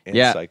 And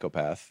Yeah.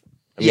 psychopath.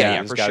 Yeah,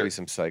 there's for gotta sure. be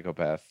some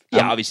psychopath.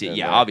 yeah. Obviously, in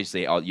yeah. there.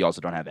 Obviously, you also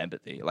don't have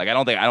empathy. Like I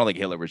don't think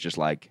Hitler was just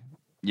like,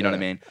 you know what I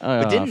mean? Oh,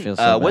 But I didn't feel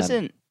so bad.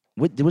 wasn't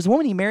there was a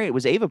woman he married?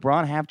 Was Ava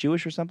Braun half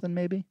Jewish or something?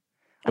 Maybe.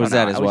 I Was don't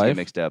know. that his I always get wife?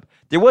 mixed up.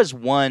 There was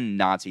one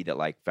Nazi that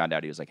like found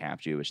out he was like half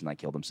Jewish and like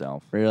killed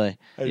himself. Really?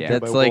 I Yeah.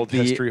 did That's my like world the-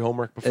 history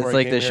homework before It's I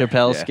like the came here.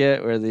 Chappelle Yeah.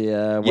 skit where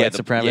the white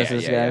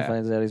supremacist guy yeah.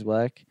 finds out he's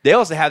black. They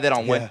also had that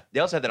on Yeah.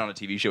 They also had that on a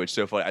TV show. It's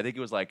so funny. I think it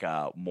was like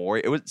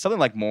Maury. It was something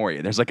like Maury.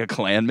 And there's like a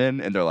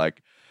Klanman, and they're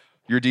like,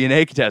 "Your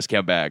DNA test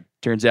came back.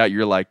 Turns out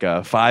you're like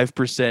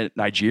 5%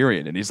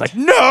 Nigerian." And he's like,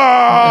 "No!"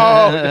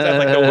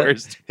 That's like the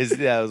worst. It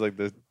was like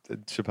the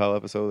Chappelle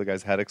episode. The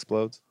guy's head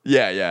explodes.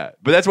 Yeah.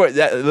 But that's what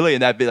literally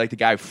in that bit, like the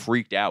guy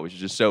freaked out, which is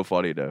just so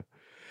funny to.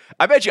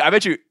 I bet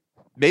you.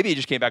 Maybe he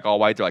just came back all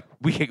white. They're like,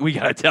 we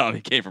gotta tell him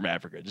he came from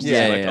Africa. Just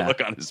Yeah, like yeah. the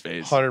look on his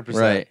face. 100%.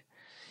 Right.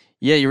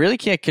 Yeah, you really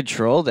can't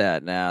control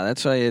that now.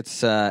 That's why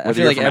it's. I Whether feel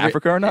you're like from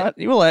Africa or not.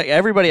 Well, like,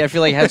 everybody, I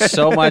feel like has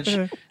so much.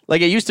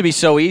 Like it used to be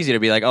so easy to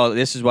be like, oh,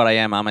 this is what I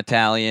am. I'm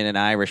Italian and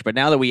Irish. But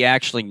now that we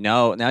actually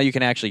know, now you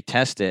can actually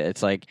test it.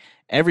 It's like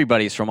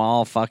everybody's from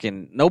all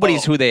fucking.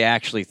 Nobody's who they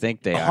actually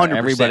think they are. 100%.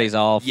 Everybody's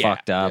all Yeah.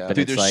 fucked up. Yeah. And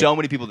Dude, it's there's like, so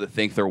many people that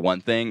think they're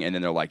one thing, and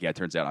then they're like, "Yeah, it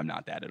turns out I'm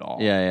not that at all."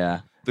 Yeah.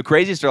 The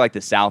craziest are like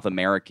the South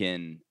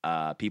American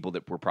people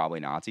that were probably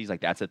Nazis.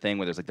 Like that's the thing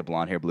where there's like the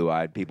blonde hair, blue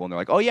eyed people, and they're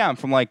like, "Oh yeah, I'm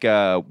from like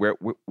where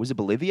was it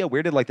Bolivia?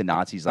 Where did like the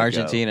Nazis like go?"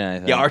 Argentina, I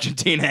think. Yeah,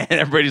 Argentina, and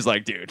everybody's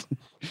like, "Dude,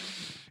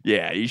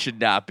 yeah, you should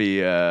not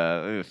be.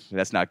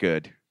 That's not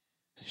good."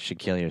 Should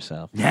kill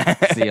yourself. I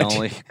It's the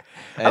only.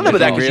 don't know about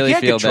that you because really you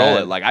can't feel control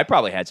bad. it. Like I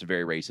probably had some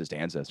very racist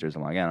ancestors.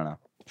 I'm like, I don't know.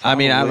 I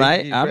mean,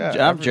 Probably, I'm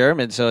yeah.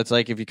 German, so it's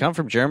like if you come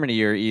from Germany,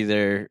 you're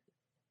either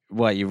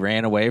what you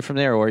ran away from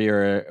there, or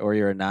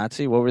you're a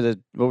Nazi. What were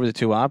the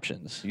two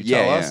options? You Yeah,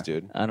 tell yeah. us,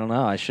 dude. I don't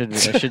know. I should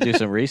do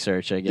some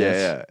research. I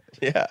guess.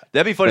 Yeah.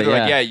 That'd be funny. But If they're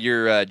like, yeah. yeah,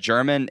 you're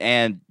German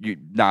and you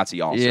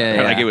Nazi also.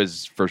 Yeah, Like yeah. it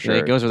was for Yeah, sure.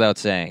 it goes without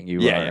saying. You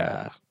Yeah, are.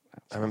 yeah.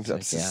 I'm It's like,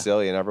 yeah.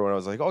 Sicilian. Everyone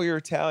was like, "Oh, you're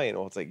Italian."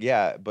 Well, it's like,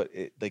 yeah, but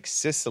like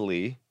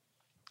Sicily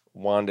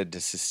wanted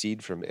to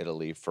secede from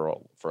Italy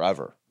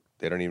forever.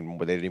 They didn't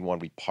even want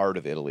to be part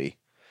of Italy.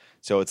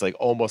 So it's like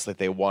almost like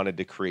they wanted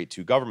to create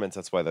two governments.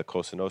 That's why the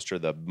Cosa Nostra,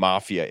 the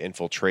mafia,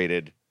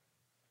 infiltrated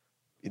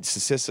in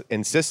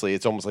Sicily.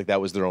 It's almost like that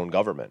was their own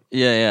government.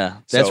 Yeah.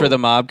 That's So- where the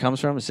mob comes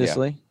from,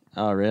 Sicily.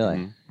 Oh, really?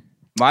 Mhm.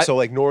 My- So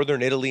like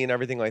northern Italy and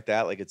everything like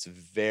that, like it's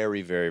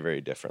very, very, very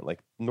different. Like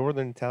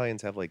northern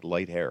Italians have like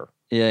light hair.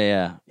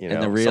 Yeah. You And know,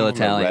 the some real of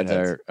them are Italians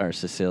redheads. are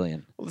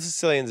Sicilian. Well, the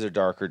Sicilians are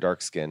darker,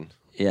 dark skin.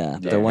 Yeah,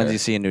 Yeah. the ones you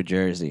see in New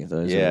Jersey.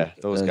 Those Yeah, are,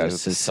 those are guys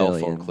with the cell phone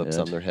Sicilian, clips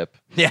dude. on their hip.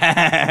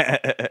 yeah.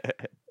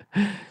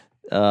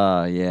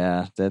 Oh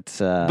yeah, that's.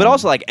 But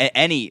also, like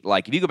any,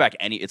 like if you go back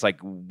it's like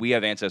we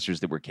have ancestors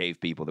that were cave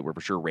people that were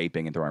for sure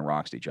raping and throwing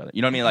rocks to each other.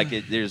 You know what I mean?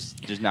 Like there's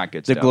just not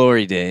good the stuff.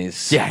 glory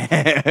days. Yeah,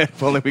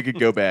 if only we could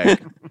go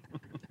back.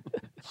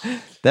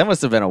 That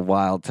must have been a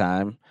wild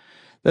time.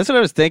 That's what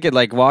I was thinking.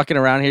 Like walking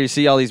around here, you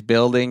see all these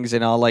buildings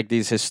and all like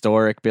these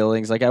historic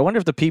buildings. Like I wonder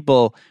if the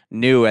people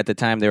knew at the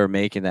time they were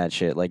making that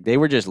shit. Like they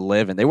were just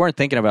living. They weren't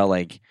thinking about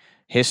like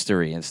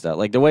history and stuff.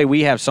 Like the way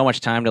we have so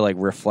much time to like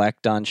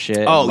reflect on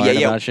shit. Oh, and learn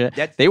yeah. about shit.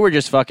 That's- They were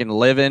just fucking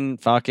living,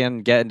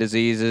 fucking getting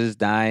diseases,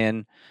 dying.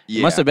 It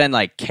Yeah. must have been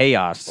like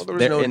chaos. Well, there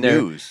was no in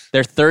their- news.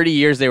 Their 30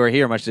 years they were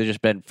here must have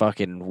just been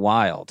fucking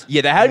wild.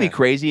 Yeah, that had to be Yeah.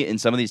 crazy in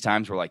some of these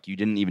times where like you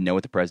didn't even know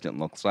what the president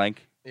looks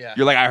like. Yeah.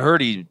 You're like, I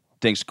heard he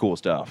thinks cool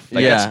stuff.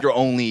 Like Yeah. that's your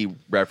only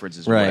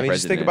references. Right. Right. I mean,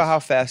 just think about how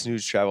fast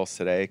news travels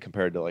today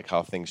compared to like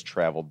how things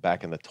traveled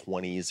back in the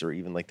 20s or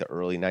even like the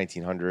early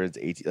 1900s,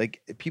 18.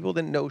 Like people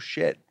didn't know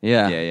shit.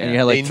 Yeah. Yeah, yeah. And you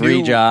had like They 3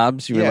 knew-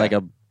 jobs. You were yeah. like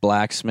a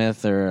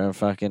blacksmith or a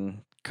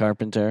fucking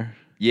carpenter.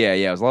 Yeah,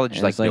 it was a lot of just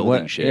And like it's building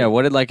what, shit. Yeah,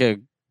 what did like a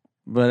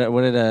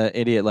what did a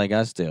idiot like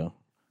us do?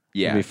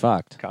 Yeah. You'd be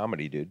fucked.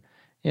 Comedy, dude.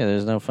 Yeah,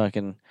 there's no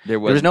fucking. There There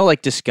was no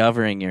like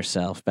discovering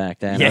yourself back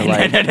then. Yeah, or,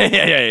 like,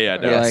 yeah.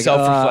 you're Yeah, like,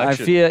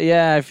 self-reflection.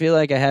 I feel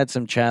like I had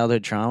some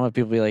childhood trauma.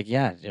 People be like,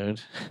 yeah, dude.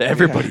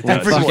 Everybody We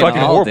does. It's fucking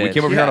fucking all horrible. We did.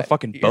 came over here on a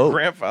fucking Your boat.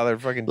 grandfather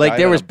fucking Like died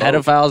there on was a boat.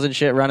 pedophiles and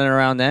shit running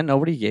around then.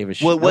 Nobody gave a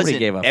shit. Well, it Nobody wasn't.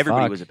 gave a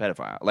Everybody fuck. was a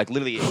pedophile. Like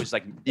literally, it was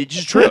like it's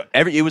just true.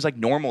 It was like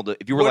normal to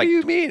if you were What like, do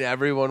you mean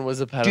everyone was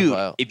a dude,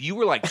 pedophile? if you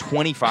were like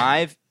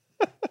 25,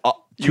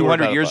 You were a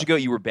 200 years pedophile. ago,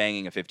 you were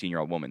banging a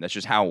 15-year-old woman. That's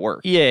just how it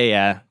worked.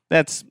 Yeah.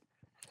 That's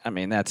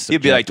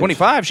You'd be like,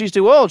 25, she's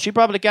too old. She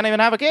probably can't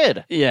even have a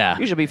kid. Yeah.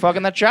 You should be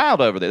fucking that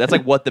child over there. That's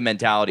like what the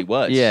mentality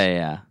was.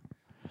 Yeah.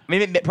 I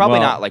mean, probably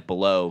Well- not like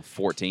below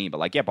 14, but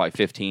like, yeah, probably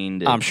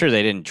 15. To, I'm sure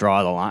they didn't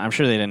draw the line. I'm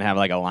sure they didn't have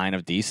like a line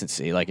of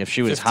decency. Like if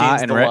she was 15's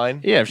hot and the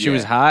line? yeah, if she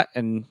was Yeah. hot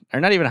and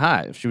or not even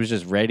hot, if she was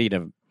just ready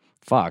to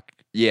fuck,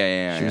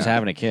 yeah. she was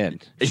having a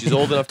kid. She's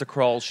old enough to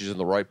crawl. She's in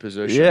the right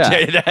position.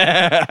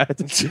 Yeah.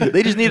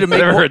 They just needed to I make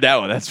never more, heard that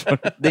one. That's funny.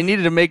 they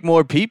needed to make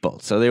more people.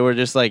 So they were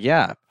just like,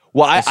 yeah,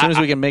 Well, as soon as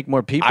we can make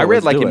more people. I read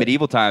let's like do in it.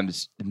 medieval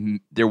times,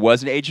 there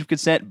was an age of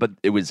consent, but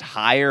it was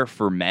higher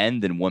for men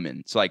than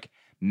women. So like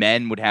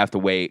men would have to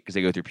wait because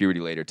they go through puberty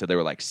later till they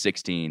were like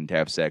 16 to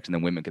have sex, and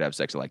then women could have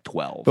sex at like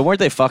 12. But weren't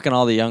they fucking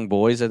all the young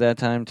boys at that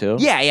time too?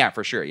 yeah,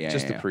 for sure. Yeah,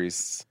 Just yeah, the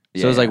priests.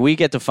 So it's like we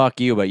get to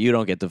fuck you, but you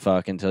don't get to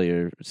fuck until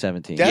you're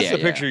 17. That's Yeah, the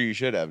yeah. picture you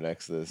should have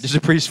next to this. just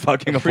a priest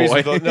fucking a priest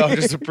boy. with no,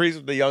 just a priest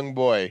with the young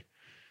boy.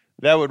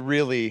 That would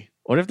really.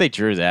 What if they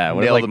drew that?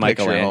 What if Nail like the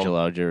picture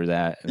Michelangelo drew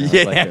that? And it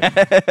was like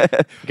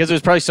yeah. because it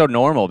was probably so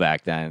normal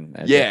back then.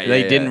 Yeah,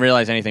 they yeah, didn't yeah.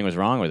 realize anything was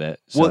wrong with it.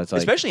 So Well, it's like,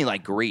 especially in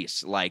like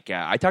Greece, like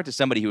I talked to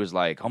somebody who was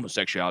like,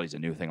 homosexuality is a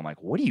new thing. I'm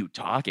like, what are you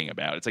talking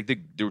about? It's like the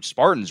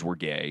Spartans were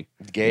gay,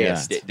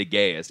 Gayest. the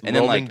gayest, and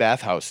Roman then like,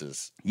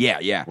 bathhouses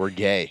yeah. were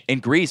gay. In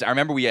Greece, I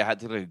remember we had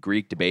to take a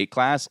Greek debate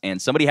class,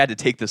 and somebody had to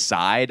take the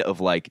side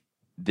of like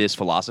this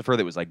philosopher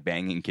that was like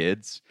banging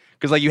kids,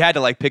 because like you had to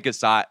like pick a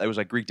side. It was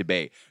like Greek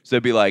debate, so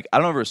it'd be like I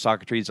don't know if it was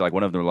Socrates or like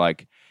one of them were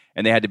like.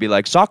 And they had to be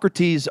like,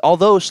 Socrates,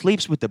 although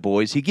sleeps with the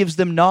boys, he gives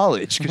them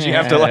knowledge. Because you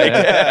have to like...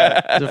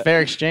 it's a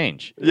fair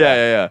exchange.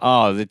 Yeah.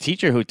 Oh, the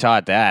teacher who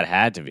taught that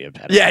had to be a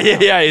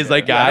pedophile. Yeah. He's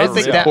like, I guys, don't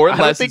think it's that, important I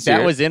don't lessons think that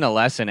here. was in a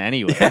lesson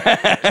anyway.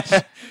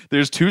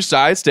 There's two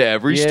sides to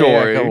every Yeah,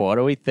 story. come on, what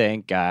do we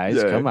think, guys?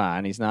 Yeah. Come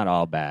on, he's not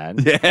all bad.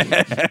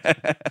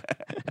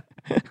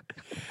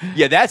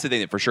 Yeah, that's the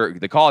thing that for sure.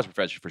 The college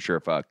professor for sure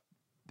fuck.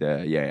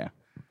 Yeah.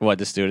 What,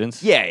 the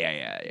students? Yeah.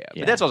 Yeah.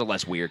 But that's also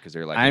less weird because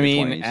they're like I in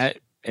their mean, 20s.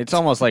 it's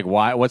almost like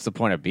what's the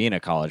point of being a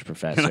college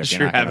professor? Unless if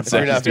you're not gonna having fuck-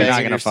 sex if with you're not banging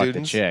going to your fuck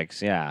students? the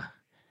chicks. Yeah.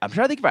 I'm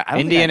trying to think about. I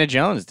don't Indiana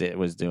Jones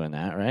was doing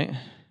that, right? Think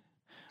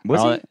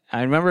was All- he?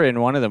 I remember in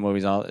one of the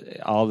movies,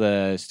 all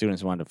the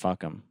students wanted to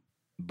fuck him.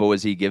 But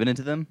was he giving it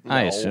to them?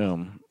 I No.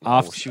 assume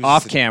No, she was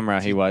off just-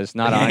 camera he was,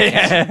 not on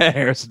camera.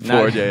 Harrison Not,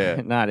 Ford.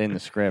 Yeah. not in the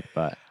script,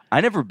 but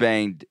I never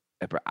banged.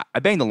 I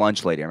banged the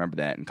lunch lady. I remember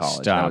that in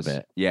college. Stop That was,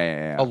 it.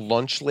 Yeah. A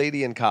lunch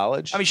lady in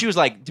college? I mean, she was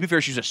like, to be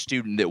fair, she was a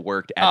student that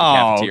worked at the oh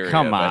cafeteria.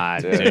 come but-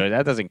 on, dude,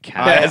 that doesn't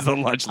count. As the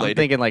lunch I'm lady.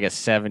 thinking like a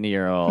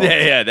 70-year-old.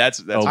 Yeah,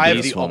 that's Oh, I have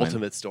obese the woman.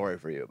 ultimate story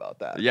for you about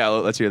that. yeah.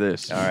 Let's hear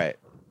this. All right.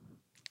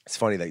 It's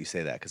funny that you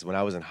say that because when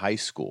I was in high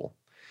school,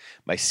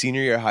 my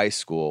senior year of high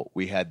school,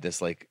 we had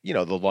this like, the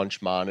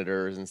lunch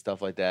monitors and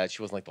stuff like that.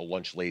 She wasn't like the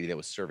lunch lady that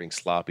was serving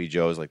sloppy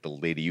joes like the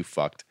lady you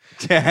fucked.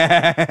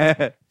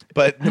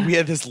 But we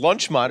had this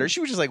lunch monitor. She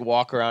would just like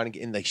walk around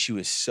and like she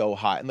was so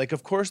hot. And like,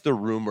 of course, the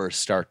rumors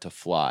start to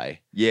fly.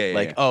 Yeah.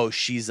 Like, oh,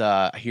 she's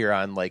here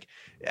on like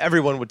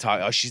everyone would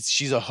talk. Oh,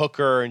 she's a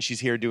hooker and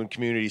she's here doing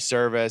community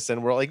service.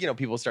 And we're like,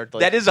 people start to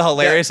like that is a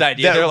hilarious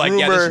idea. that They're like,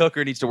 yeah, this rumor-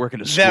 hooker needs to work in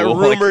a school. that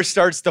Like, rumor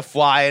starts to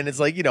fly, and it's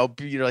like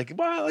you're like,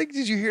 well, like,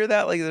 did you hear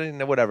that? Like,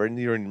 whatever, and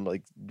you don't even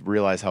like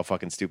realize how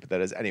fucking stupid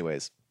that is.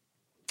 Anyways,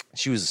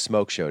 she was a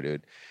smoke show,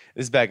 dude.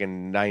 This is back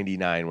in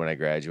 '99 when I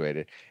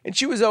graduated, and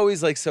she was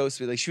always like so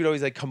sweet. Like, she would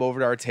always like come over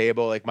to our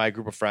table, like my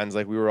group of friends,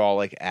 like we were all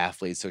like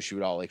athletes, so she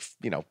would all like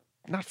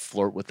not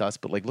flirt with us,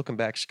 but like looking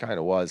back, she kind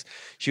of was.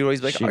 She would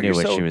always be like, She oh, knew you're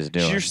what so, she was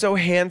doing. You're so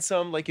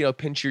handsome, like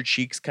pinch your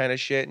cheeks kind of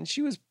shit. And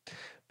she was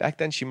back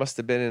then. She must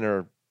have been in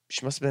her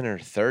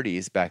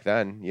 30s back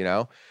then,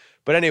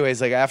 But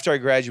anyways, like after I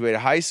graduated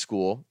high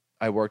school,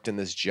 I worked in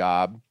this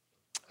job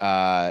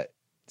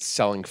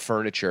selling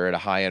furniture at a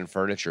high-end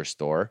furniture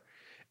store.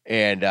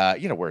 And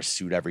wear a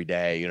suit every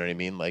day, you know what I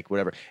mean? Like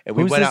whatever. And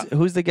we went out.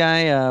 Who's the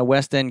guy,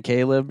 West End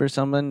Caleb or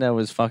something that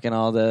was fucking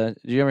all the?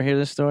 Did you ever hear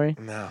this story?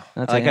 No.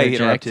 Not I like to how you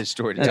interrupt interject. his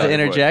story. To Not tell to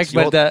everyone. interject,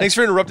 Well, but the, Thanks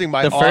for interrupting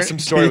my the fir- awesome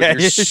story with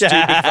your stupid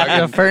the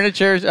fucking.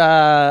 furniture,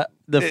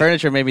 the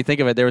furniture made me think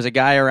of it. There was a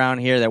guy around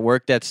here that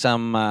worked at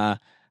some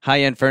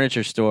high-end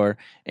furniture store,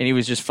 and he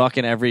was just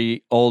fucking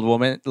every old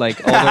woman, like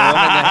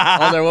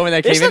older woman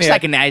that came This in looks here.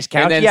 like a nice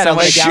couch. And then yeah,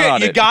 somebody- lay down on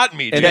Shit, you it. got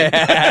me, dude.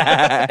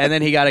 and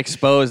then he got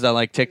exposed on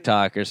like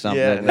TikTok or something.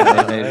 Yeah, And no, they-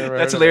 I they- remember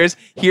That's that. hilarious.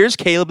 Here's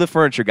Caleb, the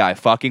furniture guy,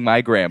 fucking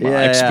my grandma.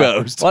 Yeah, yeah.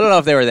 Exposed. Well, I don't know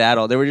if they were that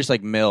old. They were just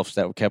like MILFs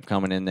that kept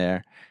coming in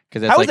there.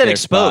 Because How like is that their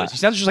exposed? spot. He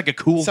sounds just like a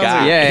cool Sounds guy.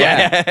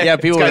 like- Yeah.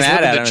 People were This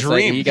guy's mad at living him. the It's like,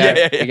 dream. he got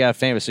Yeah. he got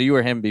famous. So you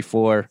were him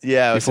before.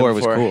 Yeah, I was before it him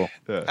was before. cool.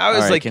 I was All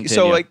right, like, continue.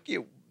 so like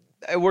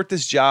I worked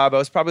this job. I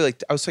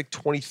was like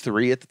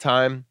 23 at the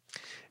time,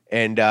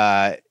 and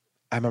I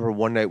remember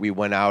one night we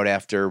went out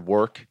after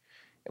work,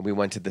 and we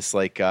went to this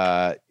like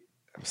I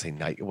would say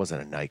night. It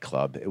wasn't a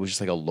nightclub. It was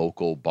just like a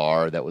local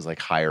bar that was like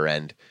higher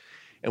end,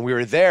 and we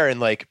were there and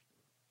like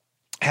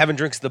having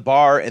drinks at the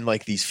bar, and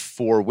like these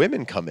 4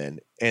 women come in,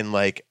 and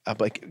like I'm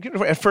like, you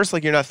know, at first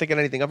like you're not thinking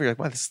anything of it. You're like,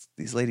 wow,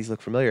 these ladies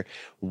look familiar.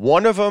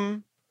 One of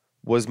them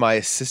was my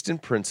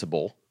assistant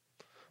principal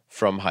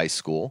from high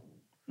school,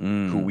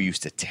 who we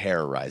used to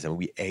terrorize. I mean,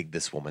 we egged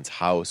this woman's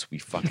house. We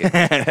fucking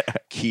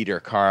keyed her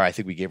car. I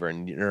think we gave her a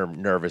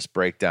nervous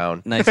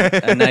breakdown.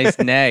 A nice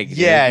neg.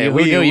 Yeah,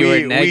 we knew you were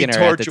negging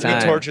her at the time.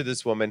 We tortured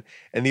this woman,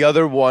 and the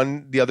other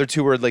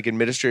 2 were like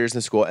administrators in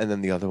the school, and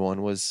then the other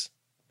one was,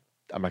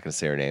 I'm not going to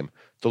say her name,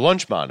 the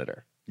lunch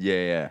monitor.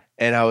 Yeah.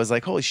 And I was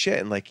like, holy shit!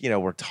 And like, you know,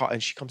 we're talking.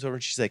 And she comes over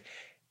and she's like,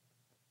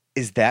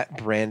 "Is that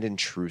Brandon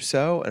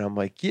Trusso?" And I'm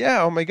like,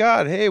 "Yeah." Oh my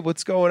god! Hey,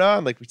 what's going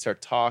on? Like, we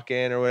start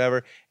talking or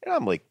whatever, and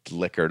I'm like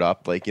liquored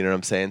up, like, you know what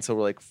I'm saying. So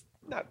we're like,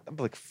 I'm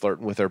like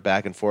flirting with her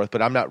back and forth,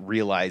 but I'm not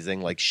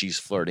realizing like she's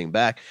flirting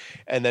back.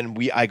 And then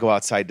I go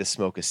outside to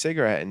smoke a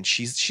cigarette, and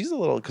she's a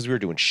little, because we were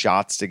doing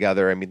shots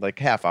together. I mean, like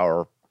half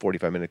hour,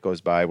 45 minute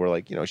goes by. We're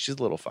like, you know, she's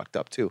a little fucked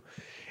up too,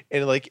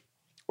 and like.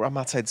 I'm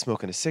outside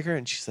smoking a cigarette,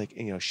 and she's like,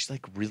 you know, she's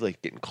like really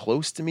like getting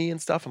close to me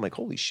and stuff. I'm like,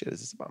 holy shit,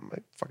 is this about? I'm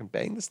like, fucking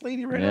bang this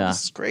lady right now.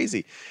 This is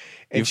crazy.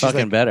 And You she's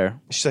fucking like, better.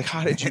 She's like,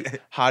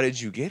 how did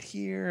you get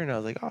here? And I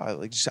was like, oh,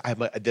 like I'm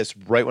like, this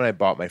right when I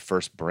bought my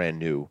first brand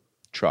new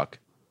truck.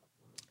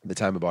 The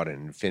time I bought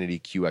an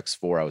Infiniti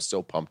QX4, I was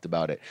so pumped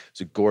about it.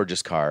 It's a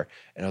gorgeous car,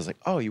 and I was like,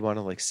 "Oh, you want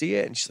to like see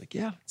it?" And she's like,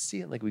 "Yeah, let's see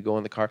it." And, like we go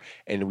in the car,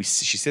 and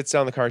she sits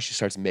down in the car, and she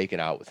starts making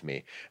out with me.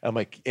 And I'm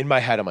like, in my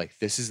head, I'm like,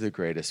 "This is the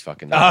greatest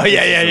fucking." Oh, night. yeah,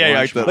 This is the yeah.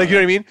 lunch Like like, you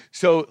know what I mean?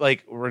 So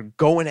like we're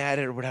going at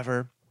it or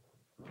whatever,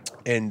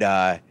 and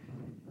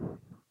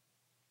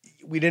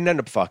we didn't end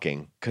up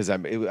fucking because I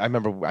don't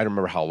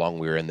remember how long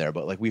we were in there,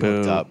 but like we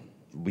hooked up.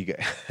 We got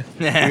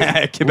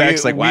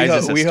Quebec's like, why is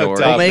this a we hooked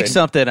story? up We'll make and-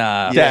 something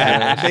up.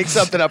 Yeah, make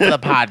something up for the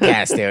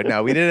podcast, dude.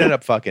 No, we didn't end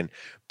up fucking.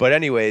 But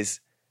anyways,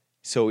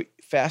 so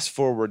fast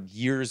forward,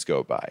 years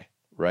go by,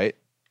 right?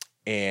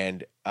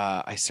 And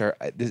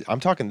I'm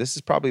talking, this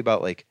is probably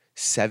about like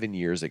 7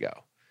 years ago.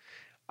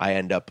 I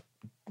end up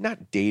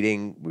not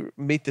dating. We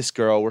meet this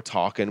girl. We're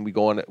talking. We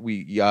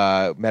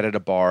met at a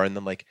bar, and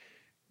then like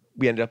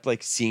we ended up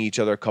like seeing each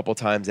other a couple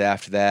times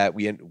after that.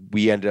 We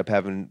ended up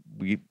having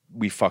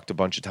we fucked a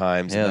bunch of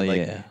times. Hell and then,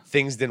 like yeah.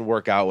 things didn't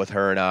work out with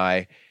her and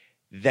I.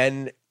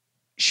 Then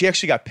she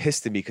actually got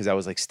pissed at me because I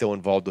was like still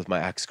involved with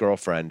my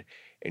ex-girlfriend,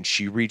 and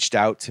she reached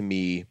out to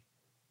me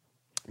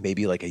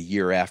maybe like a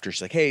year after.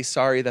 She's like, "Hey,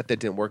 sorry that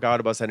didn't work out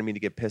about us. I didn't mean to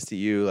get pissed at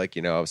you. Like,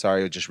 you know, I'm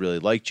sorry. I just really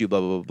liked you, blah,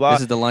 blah, blah, blah."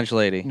 This is the lunch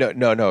lady. No.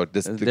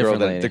 This A the different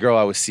girl lady. the girl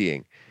I was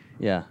seeing.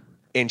 Yeah.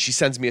 And she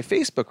sends me a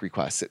Facebook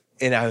request.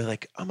 And I'm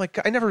like,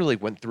 I never really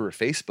went through her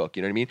Facebook.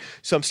 You know what I mean?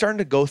 So I'm starting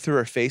to go through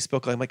her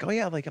Facebook. I'm like, oh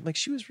yeah, like I'm like,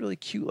 she was really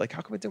cute. Like,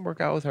 how come it didn't work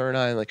out with her and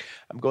I? And like,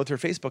 I'm going through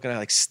her Facebook, and I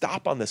like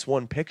stop on this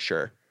one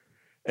picture,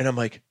 and I'm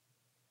like,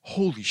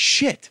 holy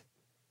shit,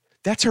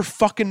 that's her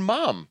fucking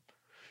mom.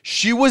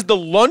 She was the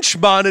lunch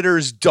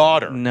monitor's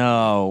daughter.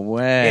 No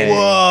way.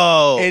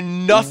 Whoa.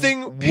 And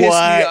nothing pissed me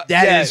off.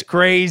 That is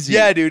crazy.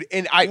 Yeah, dude.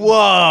 And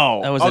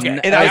Whoa. That was okay. a,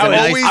 and that was I a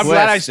nice always- I'm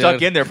glad I twist, stuck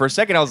dude. in there for a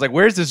second. I was like,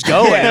 where's this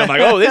going? And I'm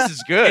like, oh, this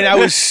is good. And I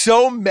was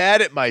so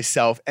mad at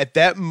myself at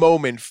that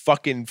moment,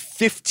 fucking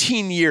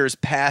 15 years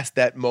past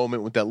that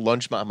moment with that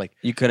lunch mom. I'm like,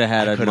 You could have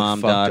had I a could've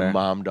fucked mom-daughter. a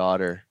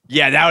mom-daughter.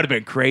 yeah, that would have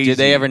been crazy. Did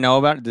they ever know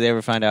about it? Did they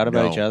ever find out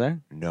about No. each other?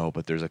 No,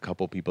 but there's a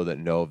couple people that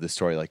know of the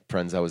story, like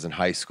friends I was in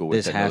high school with.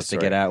 This that know the has to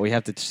story. get out. We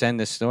have to send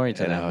this story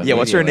to And I them. was Yeah,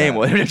 what's her name?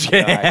 I You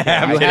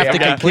have to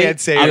complete- can't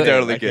say I'm her name.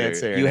 totally I can't kidding.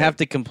 say her You name. have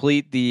to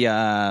complete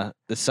the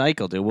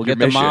cycle, dude. We'll Your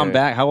get the mom mission.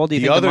 back. How old do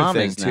you The think other the mom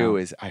thing is too now?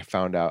 is I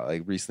found out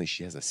like recently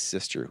she has a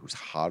sister who's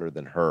hotter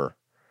than her.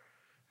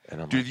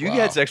 And I'm Dude, like, if you wow.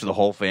 had sex with the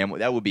whole family,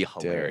 that would be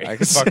Dude, hilarious. I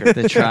could fuck her. The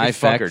I could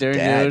fuck her trifecta,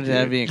 dad, dude.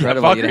 That'd be Yeah,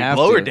 incredible. fuck You'd her, have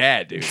blow to. her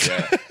dad, dude.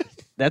 Yeah.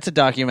 That's a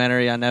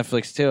documentary on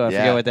Netflix too. I Yeah.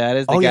 forget what that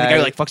is. Oh, yeah, the guy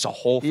who like fucks a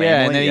whole family.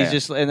 yeah, and then he's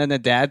just, and then the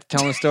dad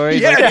telling the story.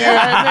 He's Yeah, like,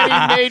 yeah. and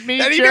then he made me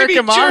Then he jerk made me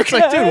him off. It's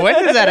jerk like, dude,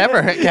 when does that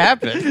ever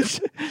happen?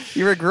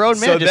 You're a grown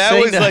man. So just that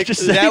saying was no, like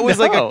just that saying was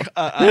like no.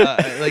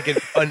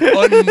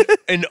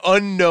 an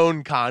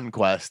unknown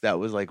conquest that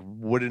was like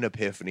what an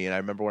epiphany. And I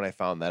remember when I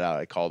found that out,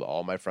 I called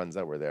all my friends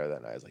that were there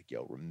that night. I was like,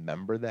 "Yo,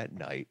 remember that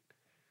night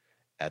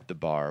at the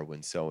bar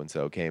when so and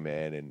so came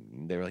in?"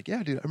 And they were like,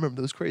 "Yeah, dude, I remember.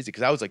 That was crazy."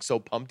 Because I was like so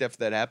pumped after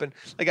that happened.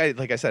 Like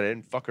I said, I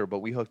didn't fuck her, but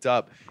we hooked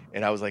up,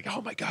 and I was like,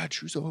 "Oh my god,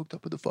 Trusso hooked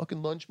up with the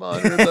fucking lunch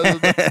monitor." Blah,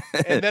 blah, blah.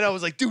 And then I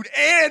was like, "Dude,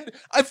 and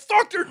I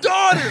fucked her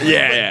daughter."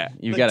 Yeah, Like, yeah.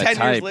 You like got a 10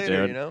 type, years later,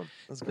 dude. You know,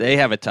 That's great. They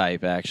have a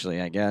type, actually.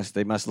 I guess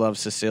they must love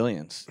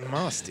Sicilians.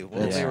 Must do.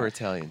 Well, Yeah. they were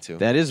Italian too.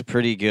 That is a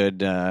pretty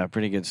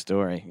good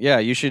story. Yeah,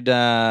 you should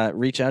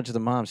reach out to the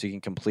mom so you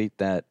can complete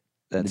that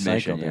The cycle.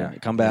 mission, yeah.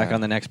 dude. Come back Yeah.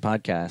 on the next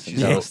podcast and She's,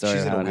 tell in, the story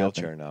she's of in how a it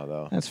wheelchair happened. now,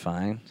 though. That's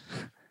fine.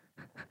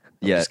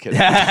 Yeah. just kidding.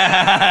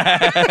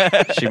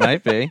 She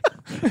might be.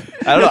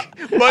 I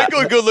don't know.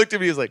 Michael go looked at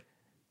me. He was like,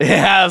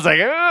 Yeah, I was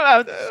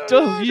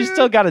like, you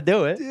still got to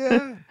do it.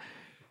 Yeah.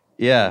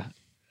 Yeah.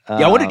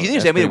 Yeah, what do you think?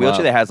 That's There's a pretty wheelchair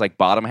wild. that has like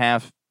bottom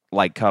half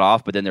like cut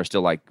off, but then they're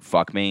still like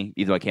fuck me,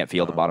 even though I can't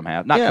feel the bottom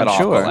half. Not Yeah, cut I'm off,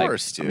 sure. but Of like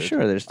course, dude. I'm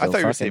sure there's I still thought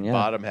you were fucking, saying yeah.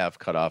 bottom half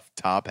cut off,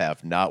 top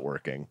half not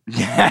working.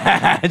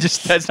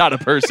 just that's not a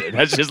person.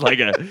 That's just like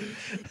a.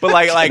 But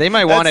like They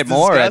might want it that's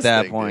more at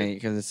that disgusting, point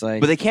because it's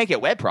like, but they can't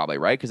get wet probably,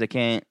 right? Because they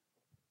can't.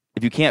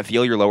 If you can't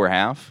feel your lower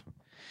half,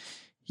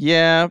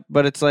 yeah,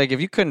 but it's like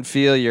if you couldn't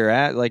feel your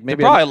ass, like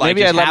maybe probably like,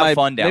 maybe just I'd let have my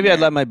fun down maybe I'd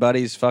there. let my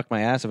buddies fuck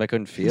my ass if I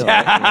couldn't feel it. You know?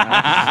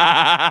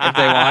 If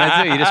they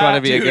wanted to, you just want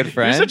to be a Dude, good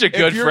friend. You're such a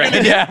good If you're friend.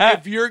 gonna Yeah.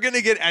 if you're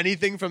gonna get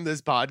anything from this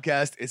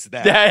podcast, it's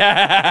that.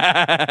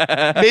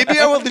 Yeah. Maybe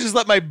I will just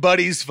let my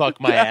buddies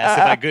fuck my ass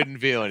if I couldn't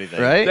feel anything.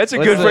 Right? That's a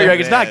What's good the- friend. Like,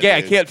 it's not Yeah, gay.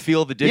 I dude. can't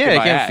feel the dick. yeah, in I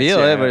my can't ass. feel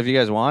Yeah. it, but if you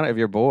guys want it, if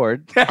you're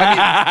bored,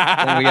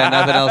 and we got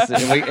nothing else,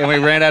 and we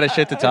ran out of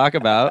shit to talk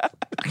about,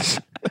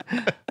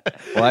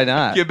 why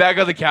not? Get back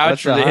on the couch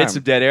What's for the the hit harm?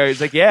 some dead air.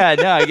 He's like, yeah,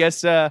 no, I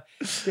guess, yeah.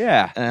 I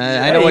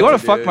Hey, know you what want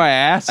to to fuck my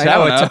ass? I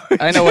know don't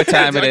what I know what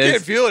time it I can't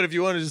is. feel it if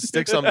you want to just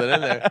stick something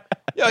in there.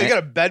 Yo, you got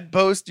a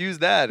bedpost? Use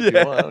that if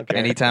you want. I don't care.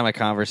 Anytime a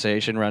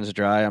conversation runs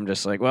dry, I'm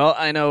just like, well,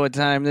 I know what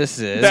time this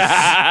is.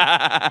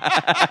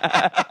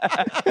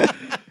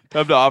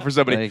 Time to offer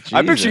somebody. Like,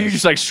 I picture you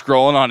Jesus. just like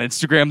scrolling on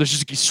Instagram. There's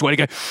just a sweaty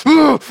guy.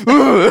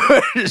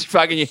 Just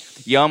fucking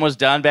you almost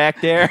done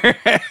back there.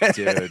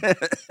 Dude.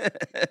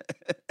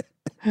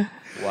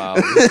 Wow.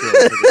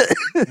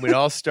 We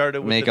all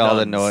started with Make the all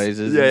the nuns.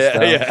 noises. and yeah,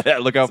 stuff. yeah.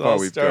 Look how It's far all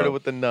we've started come.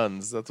 with the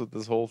nuns. That's what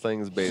this whole thing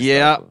is based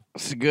Yeah, off of.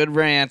 it's a good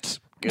rant.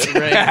 Good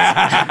rant.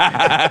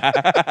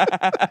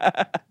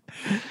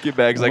 Get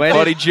back. It's like When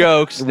funny it-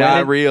 jokes, when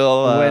not it-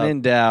 real. when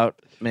in doubt,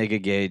 make a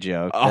gay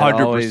joke.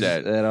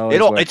 100%.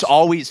 It's It's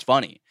always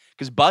funny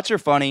because butts are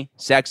funny,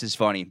 sex is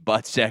funny,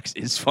 butt sex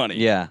is funny.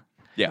 yeah,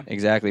 Yeah.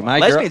 exactly.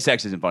 Lesbian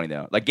sex isn't funny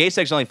though. Like gay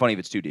sex is only funny if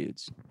it's two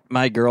dudes.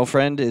 My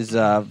girlfriend is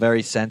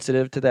very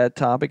sensitive to that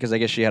topic because I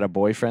guess she had a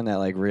boyfriend that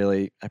like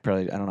really. I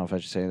don't know if I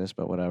should say this,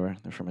 but whatever.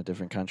 They're from a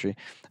different country.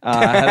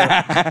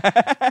 Yeah,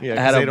 had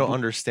because a- they don't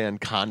understand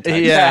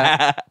context.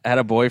 Yeah, had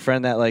a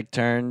boyfriend that like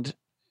turned,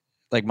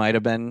 like might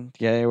have been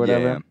gay or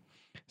whatever. Yeah.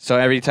 So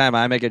every time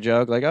I make a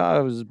joke like, "Oh, I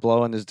was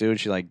blowing this dude,"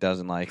 she like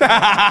doesn't like it.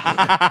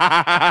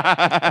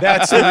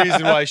 That's the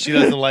reason why she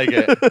doesn't like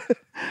it.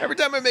 Every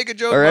time I make a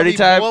joke Or about me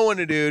anytime- blowing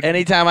a dude,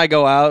 Anytime I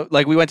go out,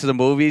 like we went to the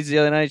movies the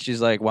other night,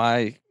 she's like,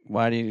 "Why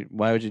would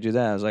you do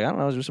that?" I was like, "I don't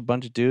know, it was just a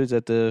bunch of dudes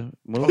at the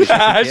movie." She's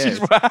like, She's-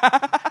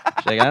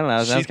 She's like, "I don't know,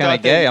 that she sounds kind thought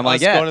of gay." that I'm like,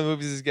 us "Yeah." going to the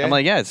movies is gay. I'm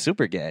like, "Yeah, it's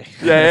super gay."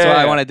 Yeah, That's yeah, why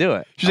I yeah. want to do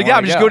it. She's like, yeah,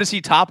 I'm just going to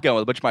see Top Gun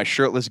with a bunch of my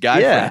shirtless guy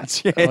Yeah.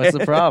 friends. What's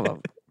the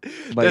problem?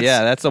 But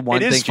yeah, that's the one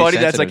It thing. is funny she's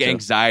that's like sensitive to.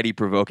 anxiety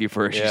provoking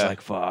for her. She's Yeah. like,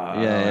 fuck.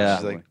 Yeah.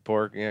 She's like,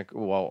 pork. Yeah,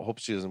 cool. Well, I hope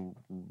she doesn't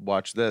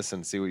watch this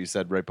and see what you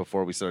said right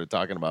before we started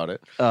talking about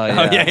it. Oh Oh,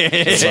 yeah,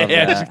 yeah. She'll love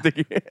that.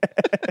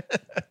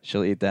 Just-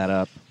 She'll eat that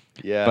up.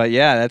 Yeah. But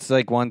yeah, that's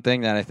like one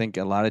thing that I think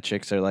a lot of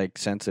chicks are like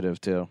sensitive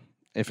to.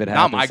 If it Not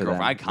happens my to girlfriend.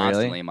 them. I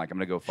constantly Really? am like, I'm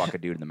going to go fuck a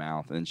dude in the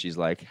mouth. And then she's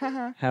like,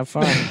 yeah, Have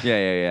fun.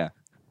 yeah.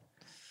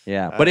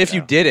 Yeah, I but don't if you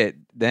know. did it,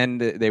 then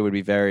they would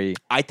be very.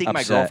 I think my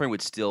Upset. girlfriend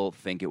would still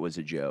think it was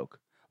a joke.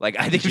 Like,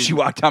 I think if she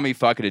walked on me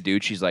fucking a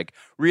dude, she's like,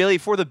 really?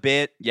 For the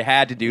bit? You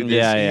had to do this?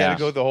 Yeah, you yeah. got to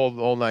go the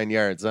whole 9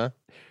 yards, huh?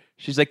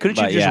 She's like, couldn't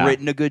you But just yeah.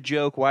 written a good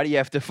joke? Why do you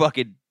have to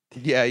fucking.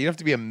 Yeah, you have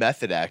to be a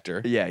method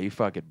actor. Yeah, you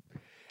fucking.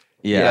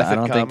 Yeah, Method I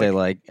don't think they comic.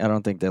 like. I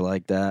don't think they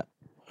like that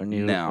when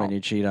you No. when you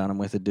cheat on them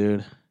with a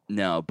dude.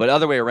 No, but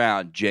other way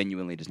around,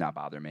 genuinely does not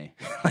bother me.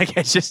 Like,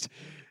 it's just.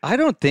 I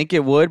don't think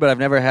it would, but I've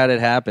never had it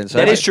happen. So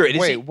That I- is true. It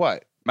is- Wait,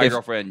 what? My If-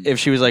 girlfriend. If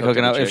she was like hooked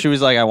hooking up up, with if she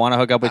was like, I want to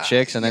hook up with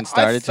chicks, and then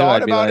started I've to,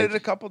 thought I'd be about like, it a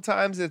couple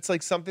times. It's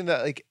like something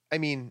that, like, I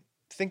mean,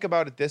 think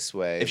about it this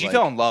way. If she like,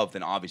 fell in love,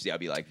 then obviously I'd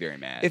be like very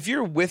mad. if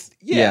you're with,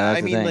 Yeah, that's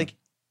I the mean, thing. like,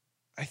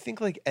 I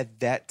think like at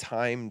that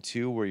time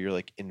too, where you're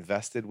like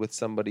invested with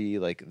somebody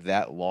like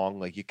that long,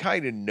 like you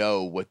kind of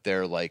know what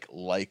their like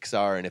likes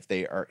are and if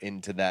they are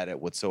into that at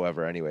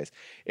whatsoever. Anyways,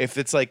 if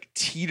it's like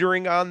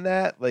teetering on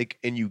that, like,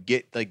 and you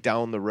get like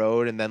down the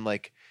road, and then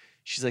like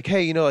she's like,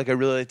 hey, you know, like I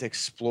really like to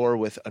explore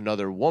with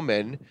another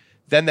woman.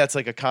 Then that's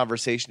like a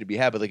conversation to be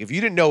had. But like if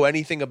you didn't know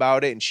anything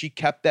about it and she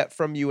kept that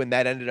from you and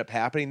that ended up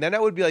happening, then I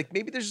would be like,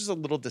 maybe there's just a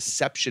little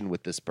deception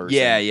with this person.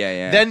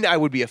 yeah. Then I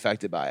would be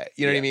affected by it.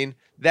 You know what I Yeah. mean?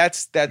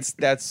 That's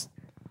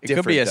it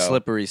could be a different, though.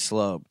 slippery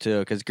slope too,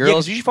 because Girls,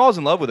 girls. if she falls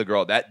in love with a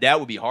girl, that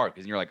would be hard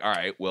because you're like, all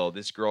right, well,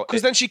 this girl.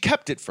 Because then she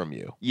kept it from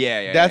you.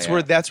 yeah. That's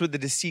where the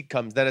deceit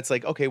comes. Then it's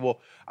like, okay, well,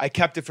 I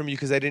kept it from you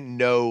because I didn't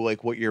know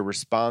like what your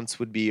response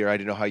would be, or I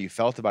didn't know how you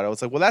felt about it.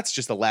 It's like, well, that's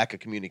just a lack of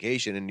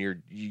communication, and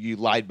you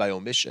lied by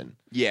omission.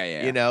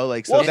 Yeah. You know,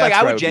 like so. Well, it's like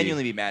that's I where would be.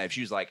 genuinely be mad if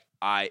she was like,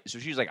 So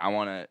she was like, I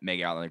want to make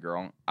out with a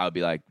girl. I would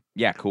be like,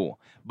 yeah, cool.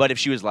 But if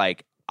she was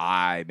like,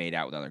 I made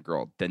out with another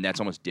girl, then that's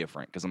almost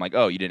different because I'm like,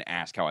 oh, you didn't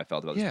ask how I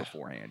felt about this Yeah.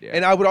 beforehand. Yeah.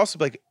 And I would also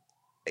be like,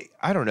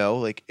 I don't know,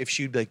 like if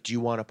she'd be like, do you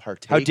want to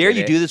partake? How dare in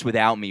you it? do this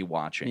without me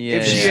watching? Yeah.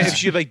 If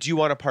she'd like, do you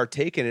want to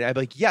partake in it? I'd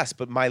be like, yes,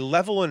 but my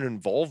level of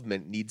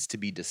involvement needs to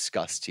be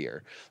discussed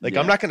here. Like,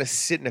 I'm not going to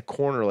sit in a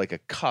corner like a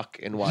cuck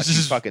and watch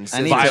you fucking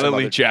sit need with to some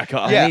Violently other- jack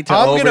off. Yeah, need to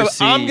I'm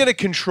oversee- gonna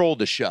control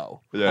the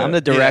show. Yeah. I'm the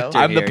director.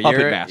 I'm the here. puppet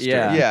You're- master.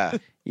 Yeah. Yeah.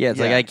 Yeah,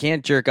 it's like Yeah. I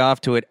can't jerk off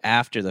to it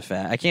after the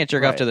fact. I can't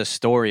jerk off Right. to the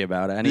story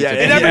about it. I need Yeah, to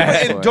yeah, And, be yeah. there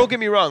everybody, for and it. don't get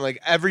me wrong, like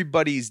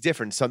everybody's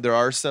different. There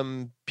are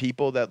some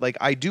people that like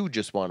I do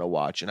just want to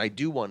watch and I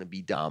do want to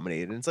be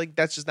dominated. And it's like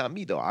that's just not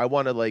me though. I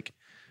want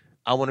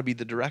to be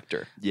the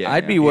director. Yeah,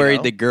 I'd be you worried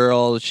know? the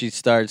girl she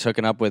starts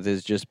hooking up with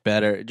is just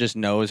better, just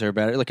knows her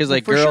better. Because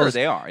like for sure girls,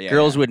 they are. Yeah,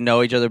 girls yeah. would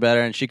know each other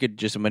better, and she could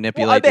just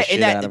manipulate Well, I the bet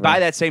shit out of by her.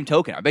 that same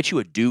token, I bet you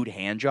a dude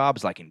hand job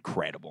is like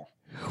incredible.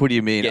 What do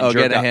you mean? Getting Oh,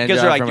 get jerked a off. hand Because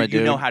job they're like, from a dude, you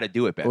dude. know how to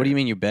do it better. What do you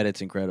mean you bet it's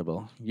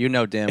incredible? You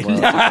know damn well.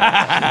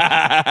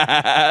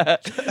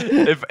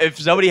 if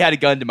somebody had a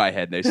gun to my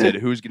head and they said,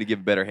 "Who's going to give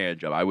a better hand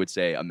job?" I would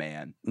say a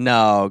man.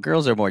 No,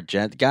 girls are more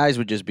gent. Guys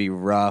would just be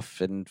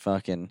rough and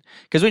fucking.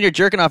 Because when you're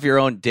jerking off your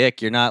own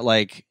dick, you're not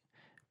like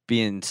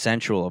being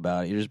sensual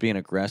about it. You're just being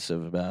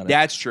aggressive about it.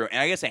 That's true. And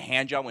I guess a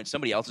hand job when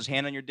somebody else's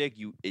hand on your dick,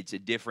 it's a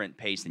different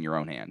pace than your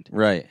own hand.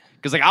 Right.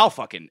 Because like I'll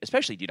fucking,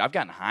 especially dude, I've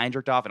gotten high and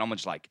jerked off and I'm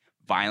just like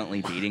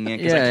violently beating it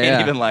because I Yeah, can't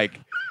yeah. even like.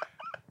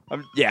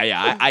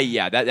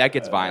 That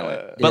gets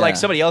violent. But like Yeah.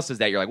 somebody else does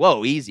that, you're like,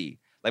 whoa, easy.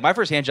 Like my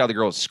first hand job, the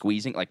girl was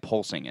squeezing, like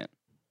pulsing it.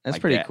 That's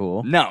like pretty that.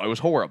 cool. No, it was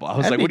horrible. I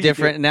was That'd like, be what do you do?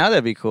 different. Now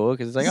that'd be cool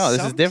because it's like, oh, this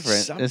is Some- different.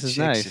 some This is chicks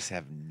nice. Just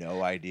have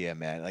no idea,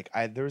 man. Like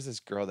there was this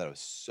girl that I was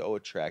so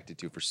attracted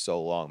to for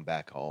so long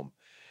back home,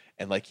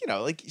 and like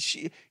like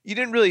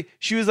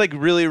she was like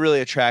really really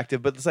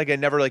attractive, but it's like I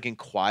never like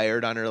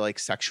inquired on her like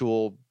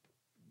sexual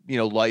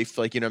life,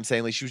 like what I'm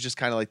saying, like she was just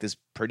kind of like this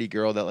pretty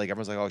girl that like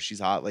everyone's like, oh, she's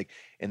hot, like,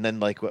 and then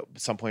like at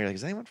some point you're like,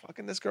 is anyone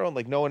fucking this girl? And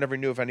like no one ever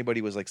knew if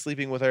anybody was like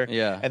sleeping with her.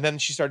 Yeah. And then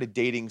she started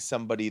dating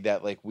somebody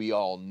that like we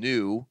all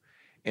knew.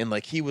 And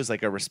like he was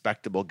like a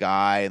respectable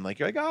guy, and like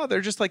you're like, oh,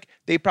 they're just like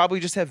they probably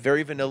just have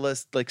very vanilla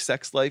like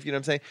sex life, you know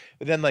what I'm saying?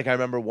 But then like I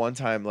remember one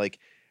time like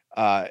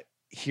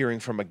hearing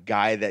from a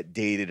guy that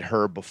dated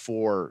her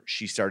before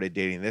she started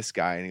dating this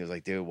guy, and he was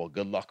like, dude, well,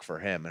 good luck for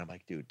him. And I'm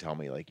like, dude, tell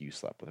me like you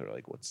slept with her,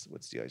 like what's the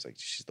deal? He's like,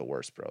 she's the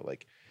worst, bro.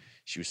 Like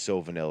she was so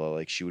vanilla,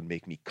 like she would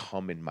make me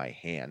cum in my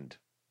hand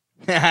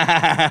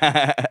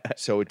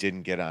so it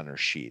didn't get on her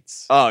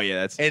sheets. Oh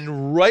yeah, that's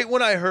And right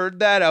when I heard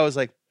that, I was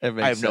like, It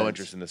makes I have no sense.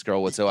 interest in this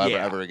girl whatsoever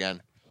Yeah. ever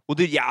again. well,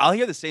 dude. Yeah, I'll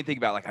hear the same thing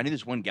about like I knew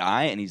this one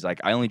guy, and he's like,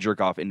 I only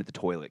jerk off into the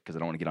toilet because I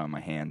don't want to get on my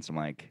hands. I'm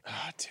like, Oh,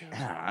 dude.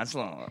 that's a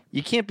little.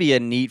 You can't be a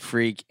neat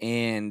freak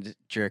and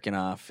jerking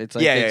off. It's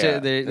like Yeah, they, yeah, yeah.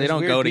 they There's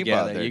don't weird go people out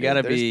together. there, You dude.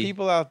 gotta There's be.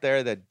 people out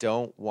there that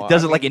don't want.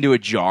 Does it like into a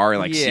jar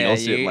and like yeah,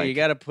 seals it? you Like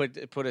gotta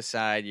put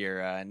aside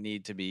your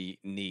need to be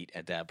neat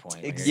at that point.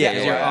 Like,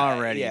 Exactly. You're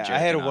already. Yeah, I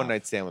had a jerking one off.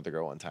 night stand with a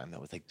girl one time that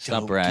was like, Stop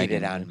don't bragging,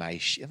 get it on dude. my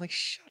shit. I'm like,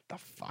 shut the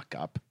fuck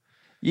up.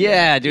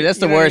 Yeah, dude, that's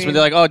the You know what I worst. When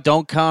mean? they're like, "Oh,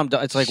 don't come."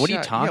 It's like, what are you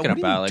Shut- talking yeah, what do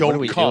you about? mean, Like, don't what are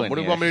we come. doing? What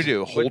do you here? want me to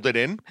do? Hold it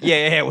in?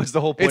 yeah. What's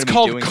the whole point? It's of me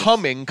called doing this?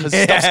 coming because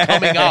stuff's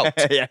coming out.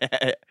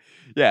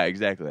 yeah,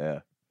 exactly. Yeah.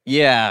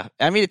 Yeah,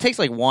 I mean, it takes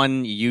like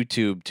one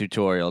YouTube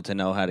tutorial to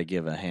know how to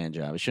give a hand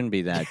job. It shouldn't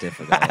be that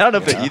difficult. I don't know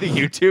if you you think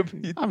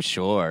YouTube. I'm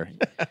sure.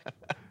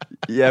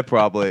 Yeah,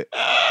 probably.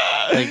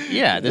 Like,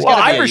 yeah, there's Well,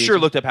 gotta I be a for sure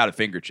YouTube- looked up how to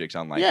finger chicks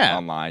on like Yeah.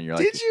 online. You're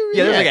like, Did you?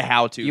 Yeah, there's Yeah. like a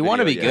how-to. You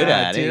wanna video, be good yeah.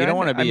 at it. You don't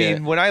wanna be I a-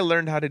 mean, when I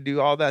learned how to do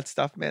all that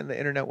stuff, man, the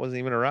internet wasn't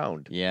even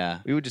around. Yeah,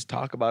 We would just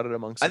talk about it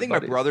amongst. I think our my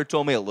buddies. brother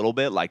told me a little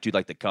bit, like, dude,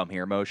 like the come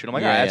here motion. I'm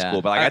like, Yeah, all right, that's yeah.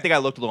 cool. But like, I think I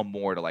looked a little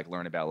more to like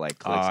learn about like.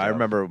 clit I stuff.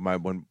 remember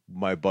when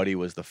my buddy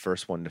was the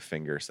first one to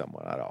finger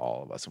someone out of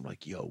all of us. I'm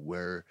like, yo,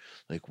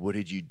 what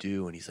did you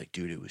do? And he's like,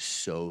 dude, it was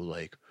so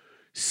like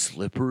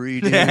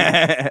slippery,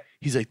 dude.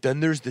 He's like, then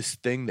there's this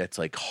thing that's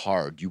like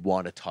hard. You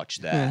want to touch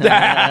that.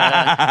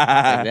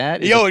 like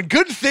that. Yo, and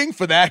good thing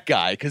for that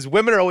guy, because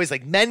women are always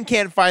like, men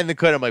can't find the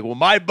clit. I'm like, well,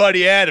 my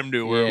buddy Adam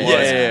knew where it was.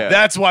 Yeah.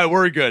 That's why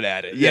we're good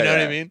at it. You Yeah, know what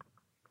yeah. I mean?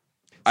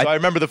 So I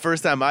remember the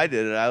first time I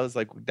did it, I was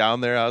like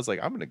down there. I was like,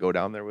 I'm going to go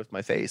down there with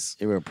my face.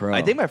 You were a pro.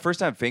 I think my first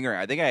time fingering,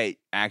 I think I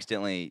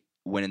accidentally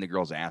went in the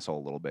girl's asshole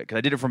a little bit because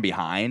I did it from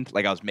behind.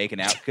 Like I was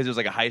making out because it was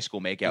like a high school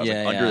makeout. It was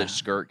Yeah, like under yeah. the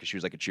skirt because she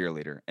was like a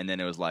cheerleader. And then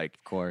it was like,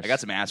 of course. I got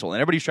some asshole.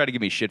 And everybody's trying to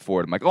give me shit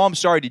for it. I'm like, oh, I'm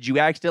sorry. Did you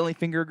accidentally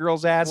finger a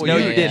girl's ass? Well, no,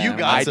 yeah, you didn't. You my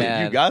got some.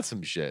 bad. You got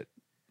some shit.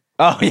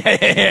 Oh,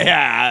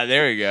 yeah.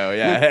 There we go.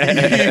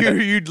 Yeah.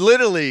 you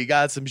literally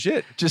got some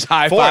shit. Just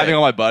high For it. fiving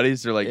all my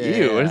buddies. They're like,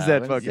 ew, what is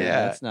that what's fucking.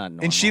 Yeah. That's not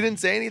normal. And she didn't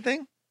say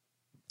anything.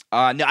 No,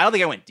 I don't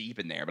think I went deep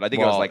in there, but I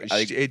think I was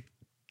like,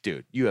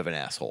 dude, you have an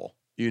asshole.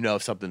 You know,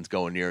 if something's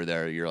going near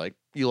there, you're like,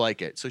 you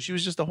like it. So she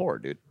was just a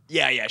whore, dude.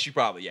 yeah, she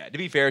probably, To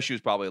be fair, she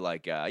was probably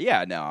like,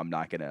 yeah, no, I'm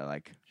not gonna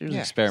like, She was Yeah.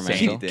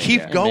 experimental. Keep-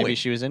 Keep And going. Maybe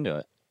she was into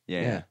it.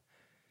 yeah.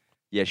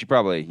 She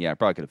probably,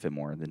 probably could have fit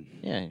more than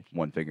Yeah.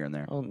 one finger in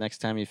there. Well, next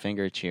time you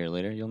finger a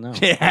cheerleader, you'll know.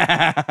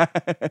 Yeah.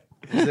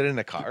 Was it in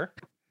a car?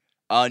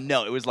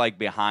 No, it was like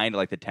behind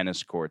like the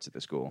tennis courts at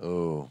the school.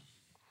 Oh,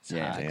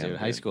 Yeah, Damn, dude. dude.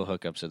 High school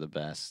hookups are the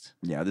best.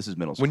 Yeah, this is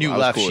middle school. When you I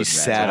was left, cool she with that,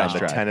 sat so on nice the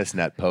try. tennis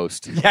net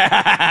post.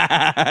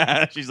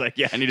 Yeah, she's like,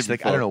 yeah, I need to She's be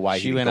like, I don't know why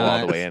She you went didn't go on.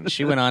 all the way in.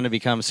 She went on to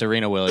become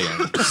Serena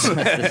Williams.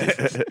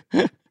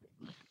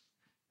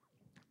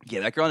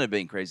 Yeah, that girl ended up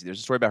being crazy. There's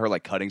a story about her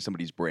like cutting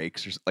somebody's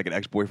brakes, or like an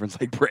ex-boyfriend's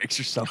like brakes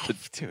or something.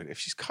 Dude, if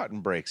she's cutting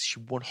brakes, she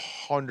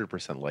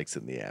 100% likes it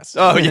in the ass.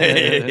 Oh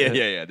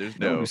yeah. There's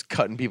No one no. who's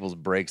cutting people's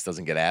brakes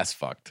doesn't get ass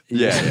fucked.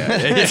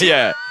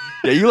 Yeah.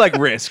 You like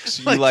risks.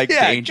 You like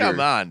yeah, danger. Come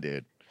on,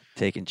 dude.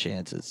 Taking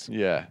chances.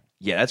 Yeah.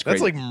 Yeah, that's That's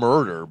crazy. like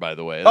murder, by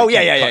the way. Oh Like,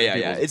 yeah. cutting It's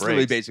people's literally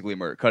brakes. basically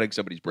murder, cutting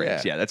somebody's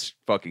brakes. Yeah. Yeah, that's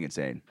fucking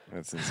insane.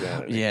 That's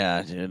insanity.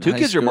 Yeah, dude. Two High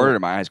kids are school- murdered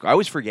in my high school. I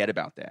always forget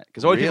about that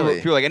because always Really?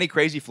 people are like any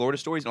crazy Florida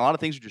stories, and a lot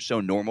of things are just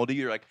so normal to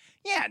you. You're like,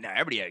 yeah, no,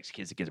 everybody has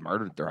kids that gets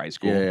murdered at their high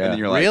school, Yeah, yeah. and then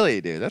you're like,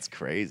 Really, dude? That's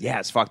crazy. yeah,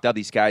 it's fucked up.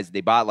 These guys,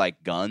 they bought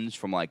like guns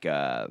from like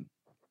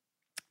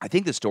I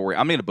think the story.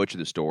 I'm gonna butcher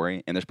the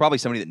story, and there's probably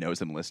somebody that knows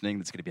them listening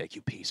that's gonna be like,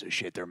 "You piece of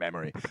shit," their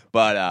memory.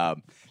 But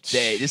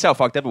this is how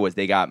fucked up it was.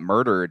 They got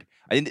murdered.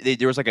 I think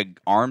there was like an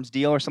arms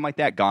deal or something like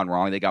that gone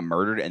wrong. They got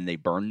murdered, and they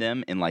burned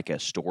them in like a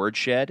storage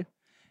shed,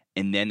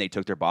 and then they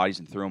took their bodies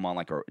and threw them on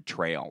like a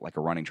trail, like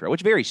a running trail,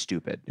 which is very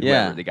stupid.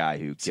 Yeah. Whoever the guy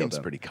who killed Seems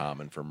them. pretty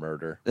common for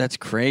murder. That's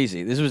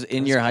crazy. This was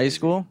in your high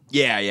school?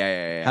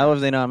 Yeah. How have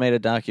they not made a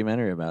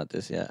documentary about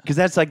this yet? Because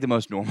that's like the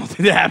most normal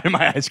thing that happened in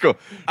my high school.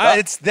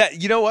 It's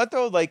that. You know what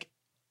though? Like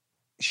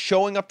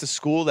showing up to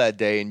school that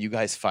day and you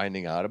guys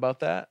finding out about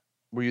that.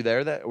 Were you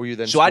there? Were you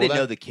then? So I didn't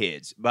know the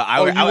kids, but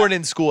I weren't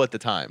in school at the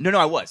time. No,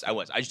 I was. I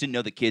just didn't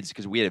know the kids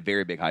because we had a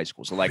very big high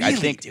school. So like, Really, I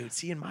think dude.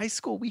 See, in my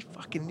school, we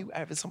fucking knew.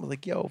 I was someone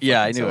like, yo.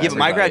 Yeah, I fucking knew so Yeah, but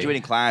my everybody.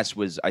 graduating class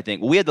was, I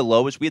think, we had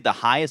the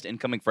highest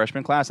incoming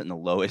freshman class and the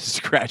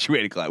lowest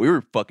graduating class. We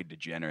were fucking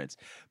degenerates.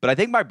 But I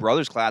think my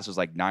brother's class was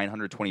like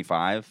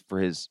 925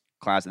 for his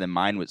class, and then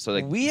mine was so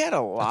like We had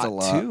a lot,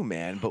 lot. too,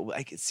 man. But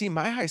like, see,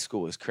 my high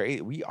school was crazy.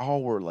 We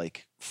all were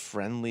like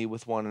friendly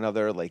with one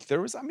another. Like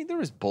there was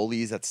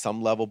bullies at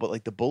some level, but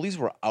like the bullies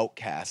were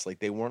outcasts. Like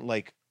they weren't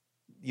like,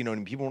 you know,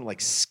 and people weren't like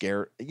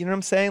scared. You know what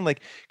I'm saying? Like,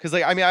 because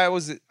like I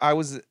was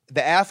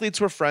the athletes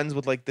were friends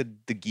with like the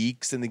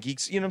geeks, and the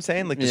geeks. You know what I'm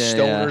saying? Like the Yeah,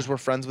 stoners were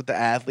friends with the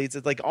athletes.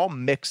 It's like all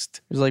mixed,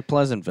 It was like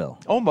Pleasantville.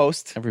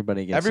 almost.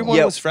 Everybody gets Everyone along.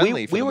 Yeah, was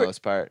friendly for we the were-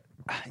 most part.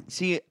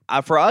 see,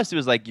 for us, it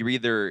was like you're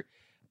either.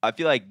 I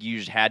feel like you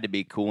just had to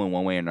be cool in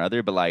one way or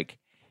another, but like,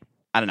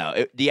 I don't know.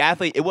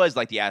 It was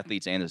like the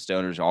athletes and the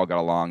stoners all got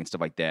along and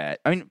stuff like that.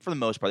 I mean, for the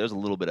most part, there was a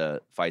little bit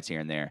of fights here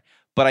and there,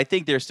 but I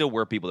think there still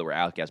were people that were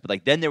outcasts. But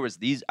like, then there was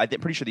these.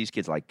 Pretty sure these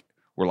kids like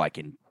were like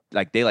in.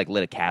 Like they like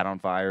lit a cat on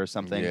fire or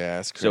something. Yeah,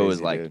 it's So it was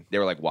crazy, like dude. they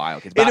were like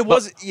wild kids. And But- it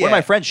wasn't- but one of my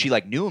yeah. friends. She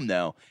like knew him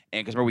though,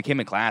 and because we came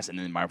in class, and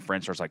then my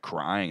friend starts like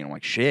crying, and I'm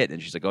like, shit.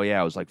 And she's like, oh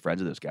yeah, I was like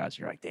friends with those guys. And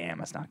you're like, damn,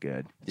 that's not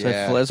good.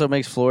 That's what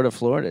makes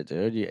Florida,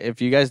 dude.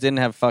 If you guys didn't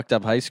have fucked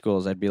up high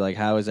schools, I'd be like,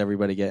 how is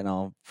everybody getting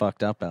all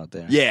fucked up out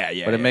there? Yeah.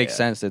 But it makes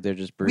sense that they're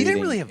just We breeding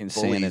didn't really have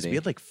insanity. bullies. We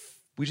had like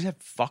we just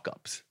had fuck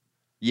ups.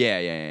 Yeah.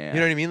 You know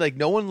what I mean? Like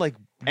no one no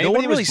Anybody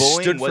one that really was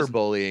bullying stood for wasn't-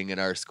 bullying in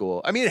our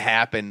school. I mean, it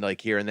happened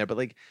like here and there, but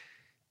like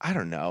I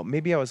don't know.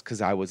 Maybe I was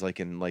because I was like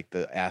in like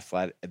the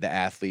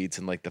athletes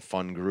and like the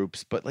fun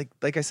groups. But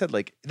like I said,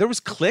 like there was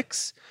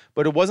cliques,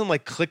 but it wasn't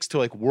like cliques to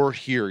like we're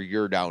here,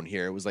 you're down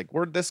here. It was like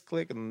we're this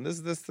clique and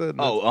this. Yeah, that's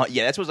what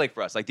it was like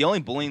for us. Like the only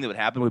bullying that would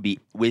happen would be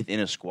within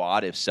a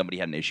squad if somebody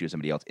had an issue with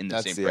somebody else in the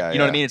That's- same yeah, friend. You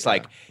know what I yeah, mean? It's yeah.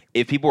 like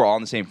if people were all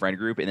in the same friend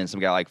group and then some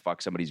guy like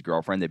fucked somebody's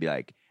girlfriend, they'd be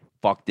like,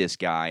 fuck this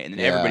guy. And then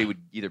Yeah. everybody would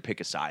either pick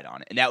a side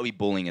on it. And that would be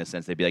bullying in a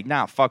sense. They'd be like,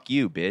 nah, fuck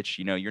you, bitch.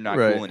 You know, you're not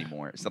Right. cool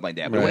anymore. Stuff like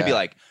that. But it wouldn't be Yeah.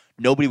 like,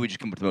 nobody would just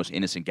come up to the most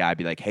innocent guy and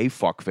be like, hey,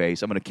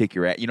 fuckface, I'm going to kick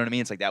your ass. You know what I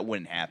mean? It's like that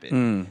wouldn't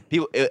happen.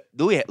 People,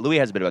 Louis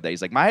has a bit about that.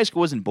 He's like, my high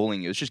school wasn't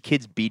bullying. It was just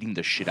kids beating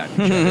the shit out of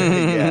each other.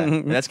 Yeah.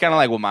 And that's kind of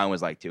like what mine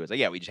was like, too. It's like,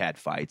 yeah, we just had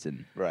fights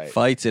and Right.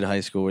 Fights in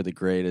high school were the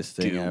greatest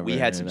thing Dude, ever. we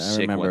had some I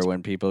sick remember ones.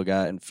 when people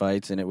got in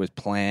fights and it was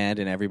planned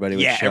and everybody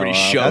would Yeah, show everybody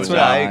up. shows That's what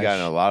up. I got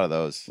in a lot of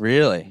those.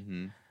 Really?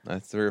 Mm-hmm.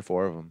 That's 3 or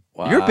 4 of them.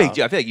 Wow. You're a big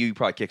deal. I feel like you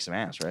probably kicked some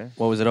ass, right?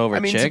 What was it over? I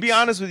mean, chicks? to be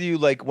honest with you,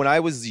 like when I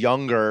was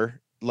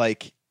younger,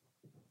 like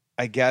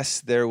I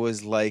guess there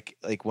was like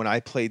when I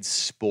played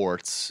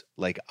sports,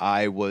 like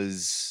I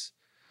was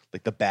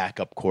like the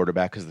backup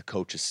quarterback because the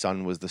coach's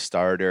son was the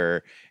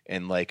starter,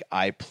 and like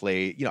I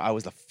played, you know, I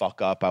was the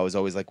fuck up. I was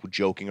always like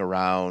joking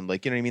around,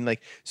 like, you know what I mean,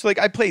 like so like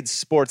I played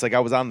sports, like I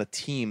was on the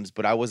teams,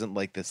 but I wasn't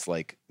like this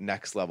like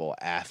next level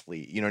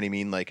athlete. You know what I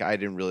mean? Like I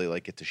didn't really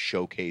like get to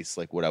showcase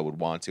like what I would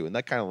want to, and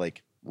that kind of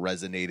like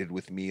resonated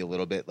with me a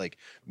little bit, like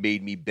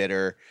made me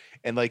bitter,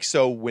 and like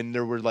so when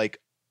there were like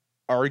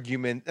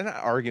not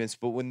arguments,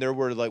 but when there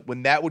were like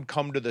when that would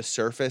come to the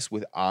surface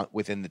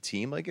within the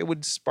team, like it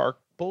would spark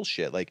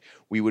bullshit. Like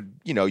we would,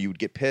 you know, you would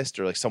get pissed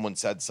or like someone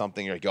said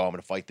something, you're like, "Yo, I'm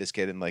gonna fight this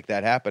kid," and like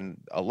that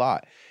happened a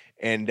lot.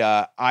 And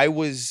I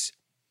was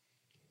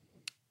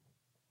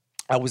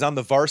on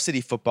the varsity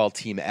football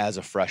team as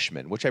a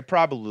freshman, which I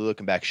probably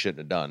looking back shouldn't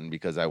have done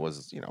because I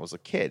was, you know, I was a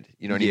kid,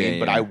 you know what I Yeah, mean?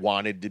 But yeah. I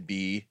wanted to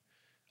be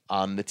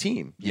on the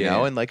team, you Yeah.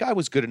 know, and like I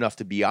was good enough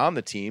to be on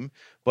the team,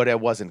 but I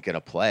wasn't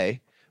gonna play.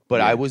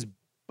 But Yeah. I was,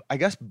 I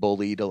guess,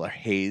 bullied or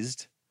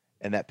hazed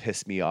and that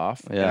pissed me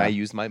off. And Yeah. I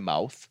used my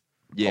mouth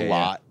a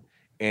lot,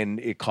 and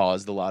it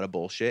caused a lot of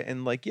bullshit.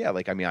 And like, yeah,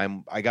 like I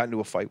mean, I got into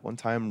a fight one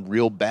time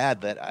real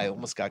bad that I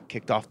almost got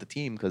kicked off the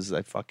team because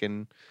I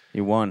fucking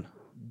You won.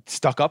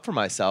 stuck up for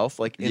myself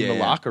like in the Yeah.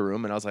 locker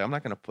room, and I was like, I'm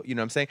not gonna put, you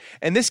know what I'm saying?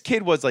 And this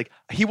kid was like,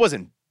 he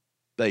wasn't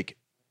like,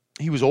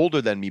 he was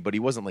older than me, but he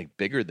wasn't like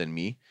bigger than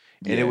me.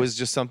 And Yeah. it was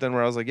just something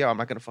where I was like, yeah, I'm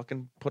not gonna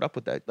fucking put up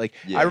with that. Like,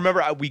 Yeah. I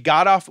remember we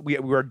got off, we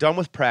were done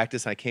with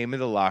practice. And I came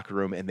into the locker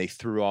room and they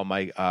threw all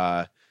my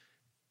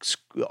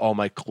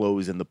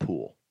clothes in the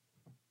pool.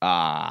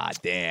 Ah,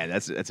 damn,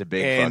 that's a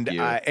big And fuck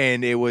you.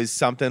 and it was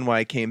something when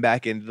I came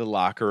back into the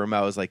locker room,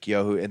 I was like,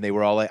 yo, and they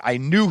were all like, I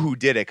knew who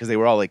did it because they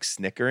were all like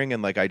snickering,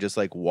 and like I just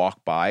like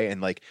walked by and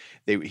like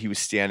he was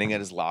standing at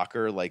his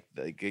locker, like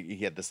he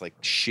had this like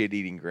shit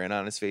eating grin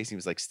on his face. He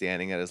was like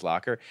standing at his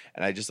locker,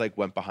 and I just like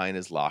went behind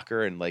his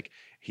locker and like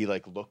he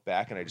like looked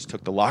back and I just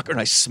took the locker and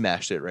I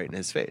smashed it right in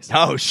his face.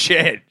 Oh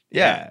shit!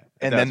 Yeah.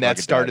 And then that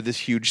fucking started bad. this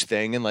huge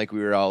thing, and like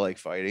we were all like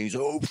fighting. He's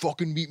like, oh,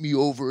 fucking meet me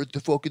over at the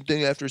fucking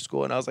thing after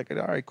school. And I was like, all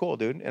right, cool,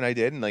 dude. And I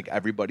did, and like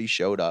everybody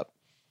showed up.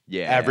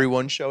 Yeah,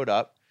 Everyone showed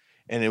up.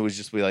 And it was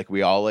just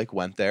we all like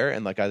went there,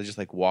 and like I just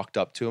like walked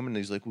up to him and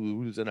he's like,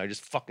 "Who's?" And I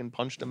just fucking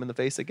punched him in the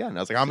face again. I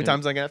was like, how many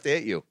times am I gonna have to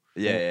hit you?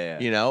 Yeah.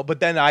 You know, but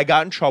then I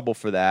got in trouble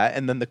for that,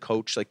 and then the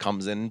coach like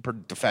comes in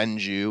and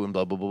defends you and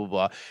blah blah blah blah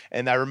blah.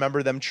 And I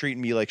remember them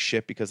treating me like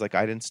shit because like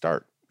I didn't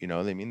start. You know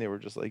what I mean? They were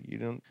just like, you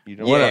don't Yeah,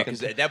 fucking-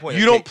 because at that point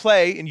you they're don't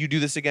play and you do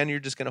this again, you're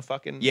just gonna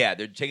fucking Yeah,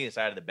 they're taking the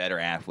side of the better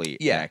athlete.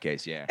 Yeah. in that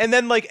case. Yeah. And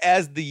then like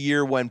as the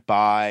year went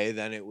by,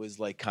 then it was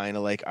like kind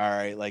of like, all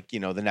right, like, you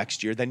know, the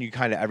next year, then you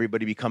kind of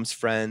everybody becomes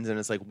friends and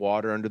it's like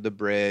water under the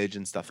bridge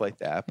and stuff like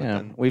that. But Yeah,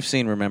 then we've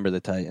seen Remember the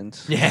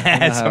Titans. You know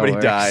Yeah, how somebody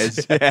it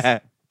works.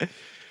 dies.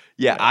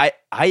 Yeah,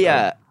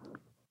 I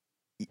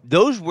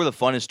those were the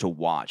funnest to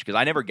watch because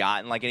I never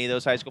got in like any of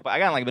those high school fights. I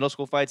got in like middle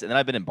school fights, and then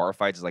I've been in bar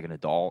fights as like an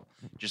adult,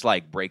 just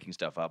like breaking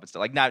stuff up and stuff.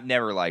 Like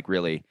never like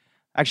really.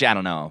 Actually, I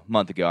don't know. A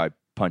month ago, I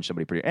punched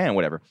somebody pretty.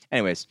 Whatever.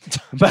 Anyways,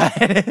 but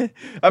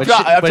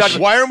But she-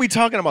 why aren't we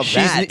talking about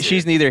that?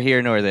 She's neither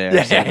here nor there.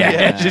 Yeah, so,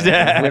 yeah,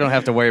 she's- we don't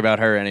have to worry about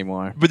her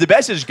anymore. But the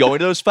best is going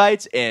to those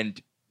fights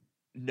and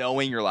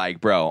knowing you're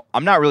like, bro,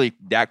 I'm not really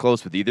that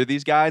close with either of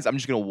these guys. I'm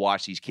just gonna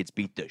watch these kids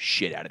beat the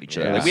shit out of each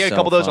other. Yeah, Like we had a so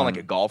couple of those on fun.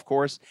 like a golf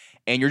course,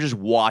 and you're just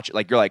watching.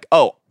 Like you're like,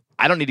 oh,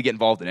 I don't need to get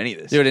involved in any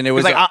of this, Dude, and it 'Cause,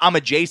 was like a- I'm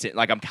adjacent.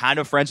 Like I'm kind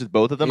of friends with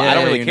both of them. Yeah, I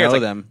don't yeah, really you care. It's know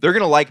like, them. they're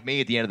gonna like me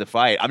at the end of the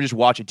fight. I'm just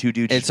watching two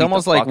dudes. It's just beat the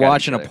almost like fuck out of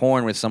watching each a other.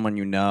 porn with someone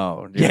you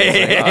know. dude. Yeah, It's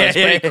like, yeah, oh, it's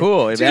yeah, pretty yeah.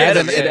 cool. It Dude,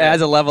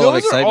 adds a level of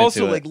those are excitement also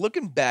to it. like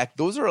looking back,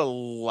 those are a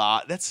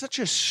lot. That's such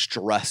a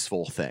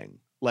stressful thing.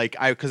 Like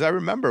because I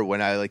remember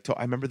when I like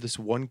I remember this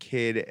one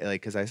kid, like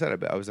because I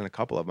said I was in a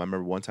couple of them. I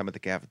remember one time at the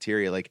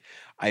cafeteria, like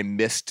I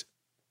missed.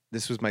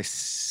 This was my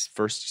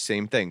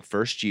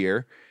first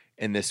year,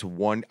 and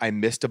I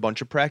missed a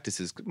bunch of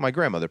practices. My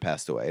grandmother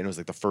passed away, and it was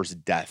like the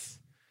first death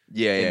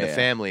Yeah, in yeah, the yeah.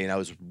 family, and I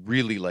was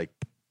really like,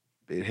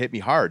 it hit me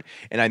hard,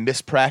 and I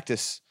missed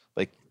practice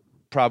like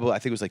probably I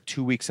think it was like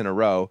 2 weeks in a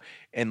row,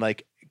 and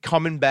like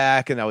coming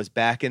back, and I was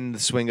back in the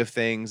swing of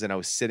things, and I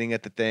was sitting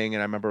at the thing,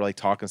 and I remember like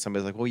talking to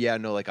somebody like, well, yeah,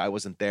 no, like I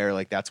wasn't there,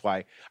 like that's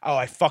why. Oh,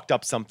 I fucked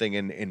up something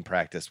in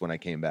practice when I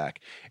came back,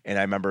 and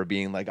I remember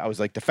being like, I was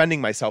like defending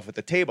myself at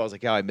the table. I was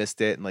like, yeah, I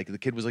missed it, and like the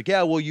kid was like,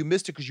 yeah, well, you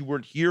missed it because you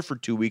weren't here for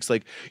 2 weeks,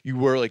 like you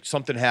were like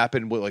something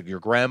happened, with like your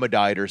grandma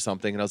died or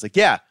something, and I was like,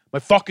 yeah, my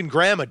fucking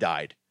grandma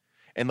died.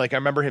 And like I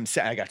remember him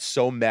saying, I got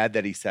so mad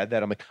that he said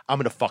that. I'm like, I'm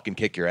gonna fucking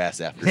kick your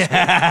ass after school.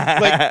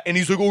 Like, and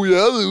he's like, oh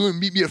yeah,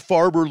 meet me at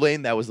Farber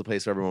Lane. That was the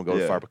place where everyone would go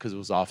to Farber because it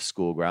was off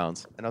school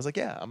grounds. And I was like,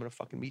 yeah, I'm gonna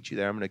fucking meet you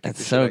there. I'm gonna kick That's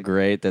the so shit out.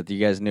 great that you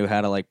guys knew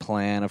how to like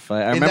plan a fight.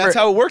 I And remember that's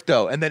how it worked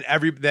though. And then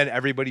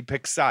everybody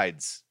picks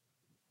sides.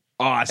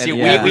 Oh, see, And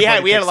yeah. we had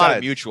everybody a picks lot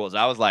of sides. mutuals.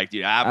 I was like,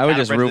 dude, I'm I would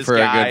kinda just friends root with for a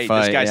this good guy.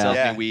 fight, This guy yeah. sells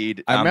Yeah. me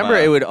weed. I I'm, remember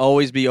it would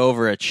always be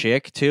over a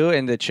chick too,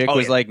 and the chick Oh,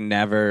 was yeah. like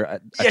never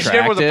Yeah, she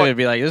never was a attractive. fuck- It'd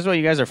be like, "This is what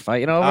you guys are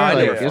fighting over. I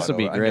Like, never this fought would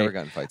be over- I great." never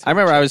got in fights. I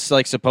remember I was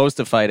like supposed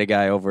to fight a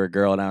guy over a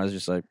girl, and I was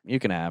just like, "You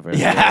can have her."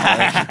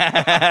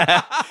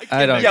 Yeah.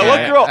 I don't. Yeah, care.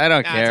 what girl- I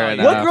don't Nah, care. it's all right.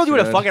 enough, What girl do you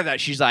want to dude. fuck after that?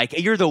 She's like,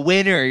 you're the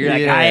winner. You're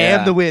like, Yeah, I am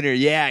yeah. the winner.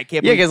 Yeah, I can't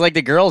Yeah, believe. because like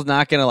the girl's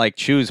not gonna like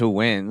choose who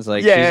wins.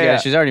 Like Yeah, she's, yeah, yeah.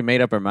 she's already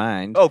made up her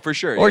mind. Oh, for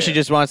sure. or yeah. she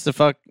just wants to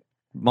fuck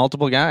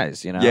multiple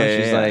guys. You know, Yeah,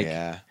 she's yeah, like,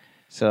 yeah.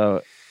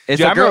 so it's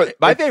Dude, I a girl. remember,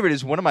 my favorite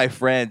is one of my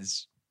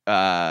friends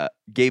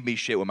gave me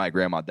shit when my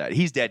grandma died.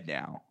 He's dead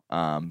now.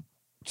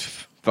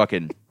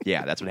 Fucking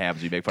yeah, that's what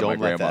happens. when You make fun Don't of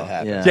my let grandma. that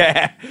happen. Yeah.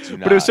 Yeah, Do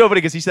but it was not. so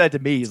funny because he said that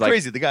to me. He's It's like,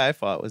 crazy. The guy I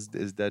fought is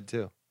dead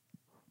too.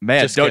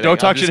 man, Just don't kidding.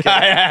 talk I'm shit.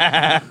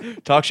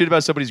 just Talk shit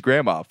about somebody's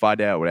grandma.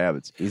 Find out what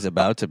happens. He's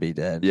about to be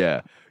dead.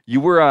 Yeah, you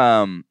were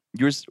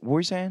what were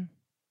you saying?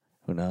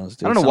 Who knows?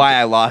 Dude? I don't know why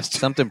I lost.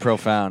 Something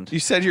profound. You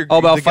said you're Oh,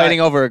 about the guy- fighting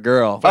over a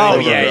girl. Oh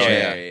Fighting yeah, over yeah, a girl,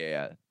 yeah, yeah,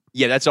 yeah.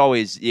 Yeah, that's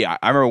always yeah.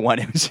 I remember one.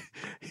 It was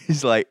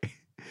he's like.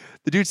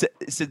 The dude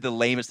said the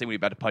lamest thing when he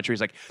about to punch her.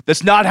 He's like,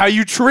 "That's not how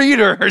you treat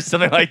her," or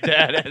something like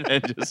that. And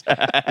then just,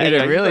 Dude,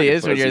 it really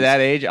is when you're pussies. that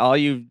age. All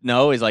you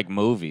know is like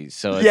movies.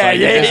 So it's Yeah, like,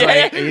 yeah, you just, yeah.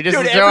 like, you just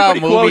Dude, throw out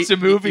everybody quotes a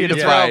movie. movie You and just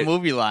it's throw out right.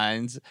 movie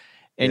lines,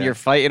 and Yeah. you're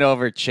fighting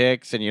over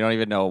chicks, and you don't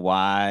even know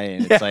why,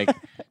 and it's like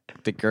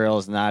the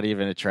girl's not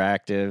even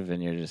attractive,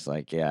 and you're just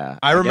like, yeah.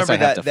 I remember guess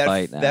I have that to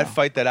fight now. that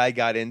fight that I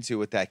got into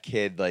with that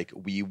kid. Like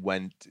we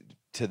went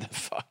to the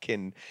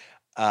fucking.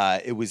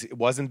 It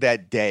wasn't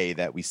that day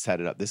that we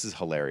set it up. This is a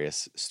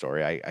hilarious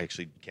story. I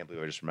actually can't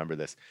believe I just remember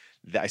this.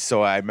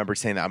 So I remember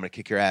saying that I'm gonna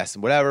kick your ass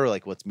and whatever.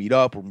 Like let's meet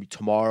up. We'll meet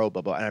tomorrow.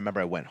 Blah blah. And I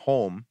remember I went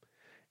home.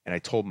 And I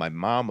told my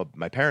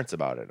parents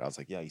about it. I was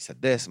like, "Yeah, you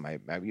said this."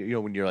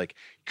 When you're like,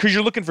 because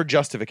you're looking for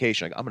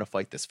justification. Like, I'm gonna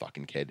fight this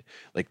fucking kid.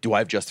 Like, do I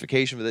have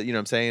justification for that? You know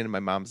what I'm saying? And my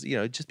mom's,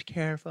 just be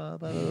careful.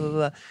 Blah blah blah.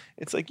 Blah.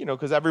 It's like,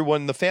 because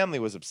everyone in the family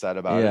was upset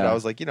about it. Yeah. I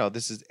was like, it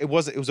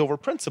was over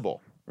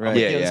principle. I'm Right.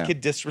 like, Yeah, This yeah.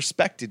 kid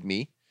disrespected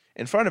me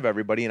in front of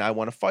everybody, and I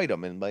want to fight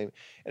him. And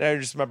I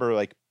just remember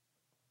like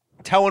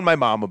telling my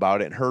mom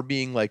about it, and her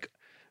being like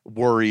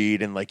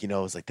worried, and like, it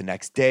was like the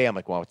next day I'm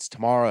like, well, it's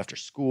tomorrow after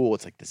school,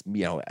 it's like this,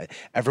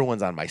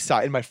 everyone's on my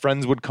side, and my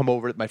friends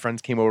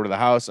came over to the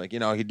house, like,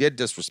 he did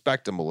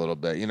disrespect him a little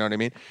bit, you know what I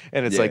mean?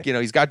 And it's Yeah. like,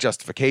 he's got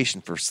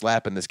justification for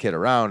slapping this kid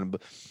around.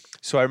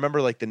 So I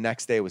remember like the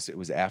next day it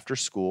was after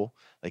school,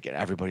 like, and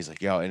everybody's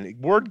like, yo, and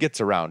word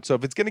gets around. So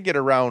if it's gonna get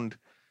around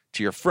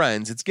to your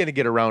friends, it's gonna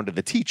get around to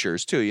the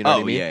teachers too, you know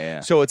what I mean? Yeah.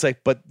 So it's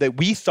like, but that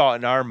we thought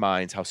in our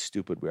minds how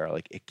stupid we are,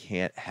 like it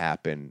can't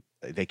happen.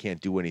 They can't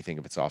do anything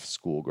if it's off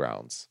school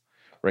grounds,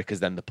 right? Because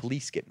then the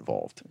police get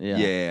involved,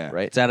 Yeah.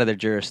 right? It's out of their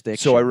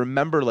jurisdiction. So I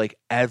remember like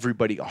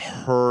everybody, a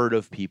herd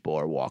of people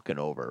are walking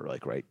over,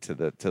 like right to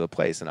the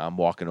place, and I'm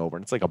walking over,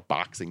 and it's like a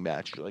boxing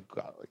match. You're like,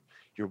 God, like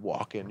you're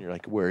walking, you're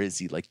like, where is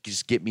he? Like,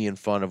 just get me in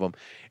front of him.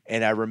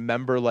 And I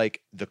remember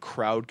like the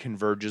crowd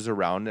converges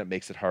around, and it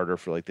makes it harder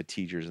for like the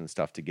teachers and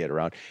stuff to get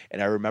around.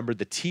 And I remember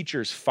the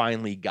teachers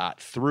finally got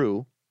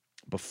through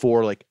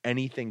before like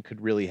anything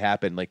could really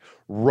happen, like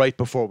right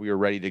before we were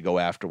ready to go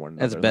after one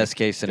another. That's best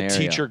case The scenario.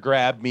 teacher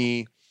grabbed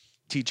me,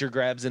 teacher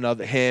grabs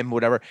him,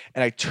 whatever.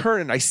 And I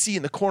turn and I see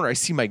in the corner, I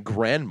see my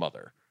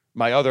grandmother,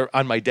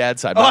 on my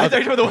dad's side. Oh, My I other-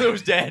 thought you were the one that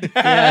was dead.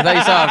 Yeah, I thought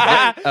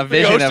you saw a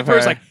vision Ghost of of her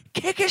is her. like,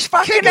 kick his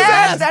fucking Kick his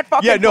ass, ass. that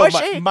fucking yeah, no,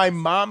 pussy. my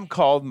mom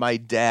called my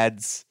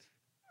dad's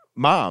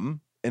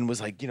mom and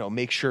was like,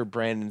 make sure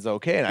Brandon's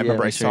okay. And I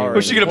remember I make sure saw you're her.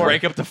 Was in she the gonna corner.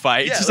 break up the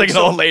fight? Yeah, Just like an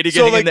old lady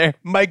getting in there.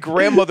 My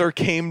grandmother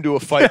came to a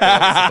fight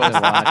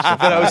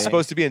that I was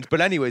supposed to be in. But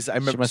anyways, I She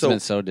remember must have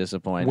been so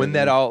disappointed. when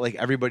that all like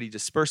everybody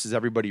disperses,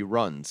 everybody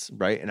runs,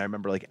 right? And I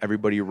remember like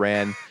everybody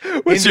ran.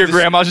 Was into your the-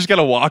 grandma just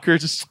gonna walk her?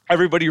 Just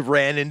Everybody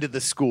ran into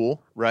the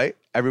school, right?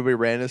 Everybody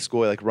ran into the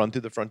school, like run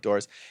through the front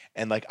doors,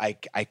 and like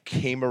I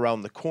came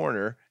around the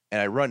corner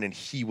and I run, and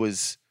he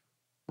was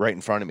right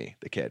in front of me,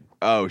 the kid.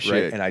 oh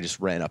Right? And I just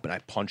ran up and I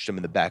punched him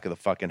in the back of the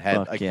fucking head,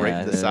 Fuck like yeah, right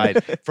to the dude.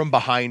 side from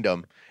behind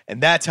him.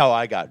 And that's how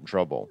I got in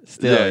trouble.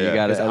 Still, Yeah, you yeah,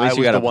 got to 'cause at I least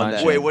you was got to the one punch.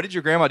 that- him. wait, what did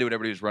your grandma do when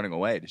everybody was running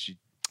away? Did she?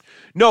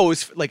 No, it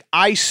was like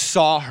I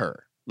saw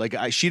her. Like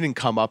she didn't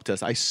come up to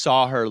us. I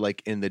saw her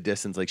like in the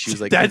distance. Like she was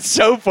like That's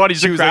so funny.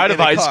 Just she a was, crowd like, of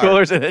in a high car.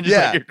 schoolers, and then just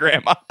Yeah. like your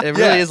grandma. It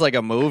really Yeah. is like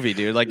a movie,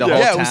 dude. Like the Yeah,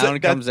 whole it was town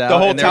like comes the out,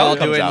 whole and they're town all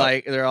comes doing out.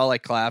 like they're all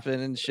like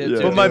clapping and shit. Yeah.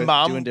 too, But my doing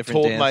mom different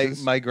told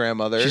dances. my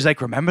grandmother. She's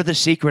like, "Remember the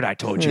secret I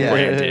told you, Yeah.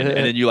 Brandon?"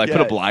 And then you like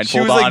put a She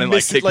blindfold was on and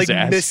like kick his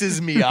ass.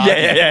 Mrs. Miyagi.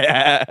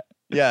 yeah.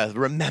 Yeah,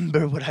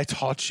 remember what I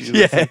taught you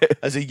Yeah.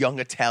 as a young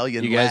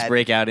Italian You guys lad.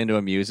 break out into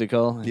a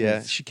musical.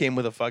 Yeah, she came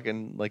with a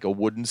fucking like a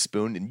wooden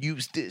spoon and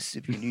use this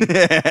if you need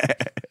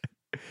it.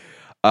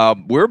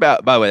 We're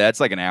about. By the way, that's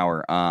like an hour.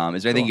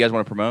 Is there anything Cool. you guys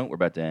want to promote? We're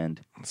about to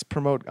end.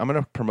 I'm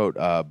gonna promote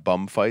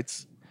bum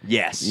fights.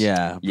 Yes.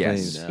 Yeah,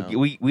 Yes.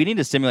 please. We need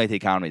to stimulate the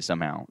economy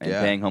somehow, and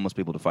Yeah. paying homeless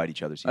people to fight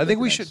each other. seems I think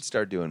like we the should next-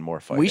 start doing more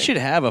fighting. We should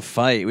have a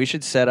fight. We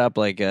should set up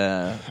like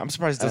a I'm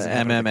surprised it doesn't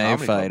happen at the MMA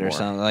Comedy Club fight or more.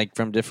 something, like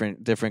from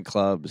different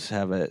clubs.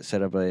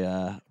 Set up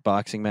a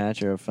boxing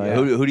match or a fight. Yeah.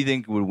 Who do you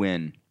think would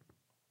win?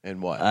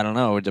 And what? I don't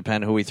know. It would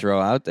depend who we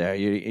throw out there.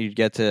 You'd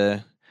get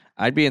to.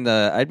 I'd be in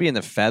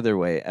the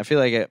featherweight. I feel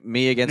like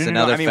me against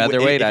another I mean,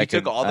 featherweight. If I you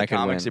could, took all the I could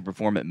comics win. that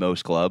perform at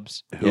most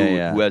clubs, who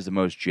Yeah. who has the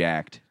most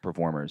jacked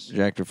performers?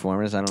 Jack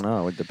performers. I don't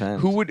know. It would depend.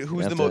 Who's You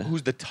the have to-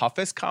 who's the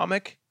toughest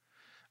comic?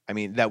 I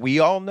mean, that we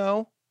all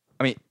know.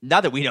 I mean,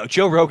 not that we know.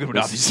 Joe Rogan would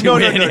obviously No,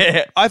 win.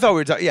 no. I thought we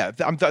were talking. Yeah,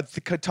 I'm the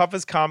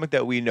toughest comic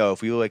that we know.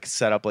 If we like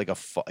set up like a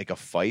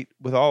fight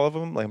with all of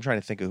them, like I'm trying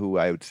to think of who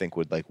I would think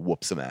would like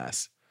whoop some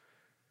ass.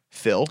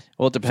 Phil.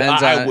 Well, it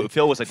depends on.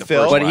 Phil was like the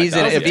Phil- first But one I he's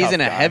thought in, of. if he's tough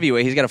in a guy.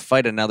 heavyweight, he's got to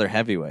fight another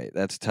heavyweight.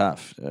 That's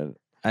tough.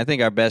 I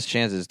think our best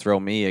chance is throw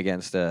me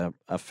against a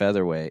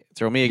featherweight.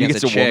 Throw me You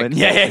against a chick. woman.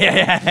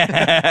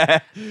 Yeah.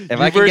 If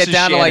I can get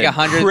down to like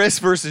 100, Chris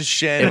versus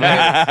Shannon. if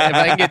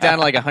I can get down to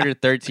like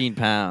 113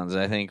 pounds,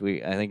 I think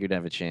we'd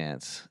have a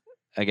chance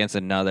against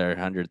another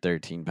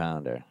 113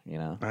 pounder. You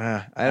know,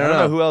 I I don't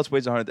know who else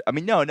weighs 100. I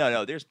mean, no.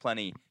 There's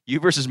plenty. You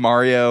versus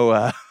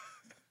Mario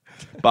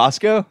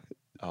Bosco.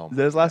 Oh, Is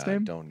that his last my God,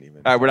 name? Don't even.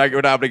 All right, we're not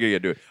going to get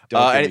into it.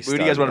 Don't get me What do you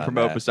guys started want to on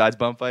promote that. besides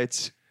bump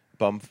fights?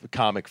 Bum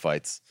comic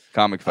fights.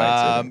 Comic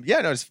fights.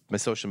 Yeah, no, just my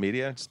social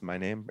media. Just my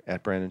name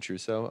at Brandon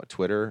Trusso.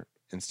 Twitter,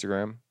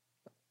 Instagram,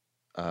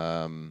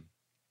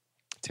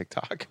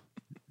 TikTok.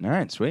 All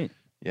right, sweet.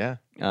 Yeah.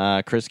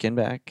 Chris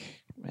Kinback.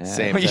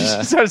 Same. You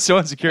just sounded so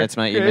insecure. That's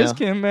my Chris email.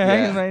 Kim Bang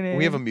Yeah. is my name.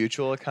 We have a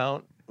mutual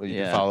account where you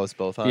Yeah. can follow us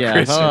both on. Yeah.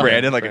 Chris and Oh,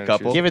 Brandon, like a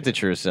couple. Give it to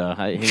Trusso.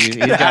 He's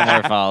got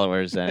more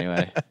followers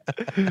anyway.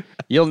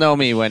 You'll know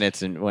me when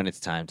it's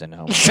time to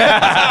know.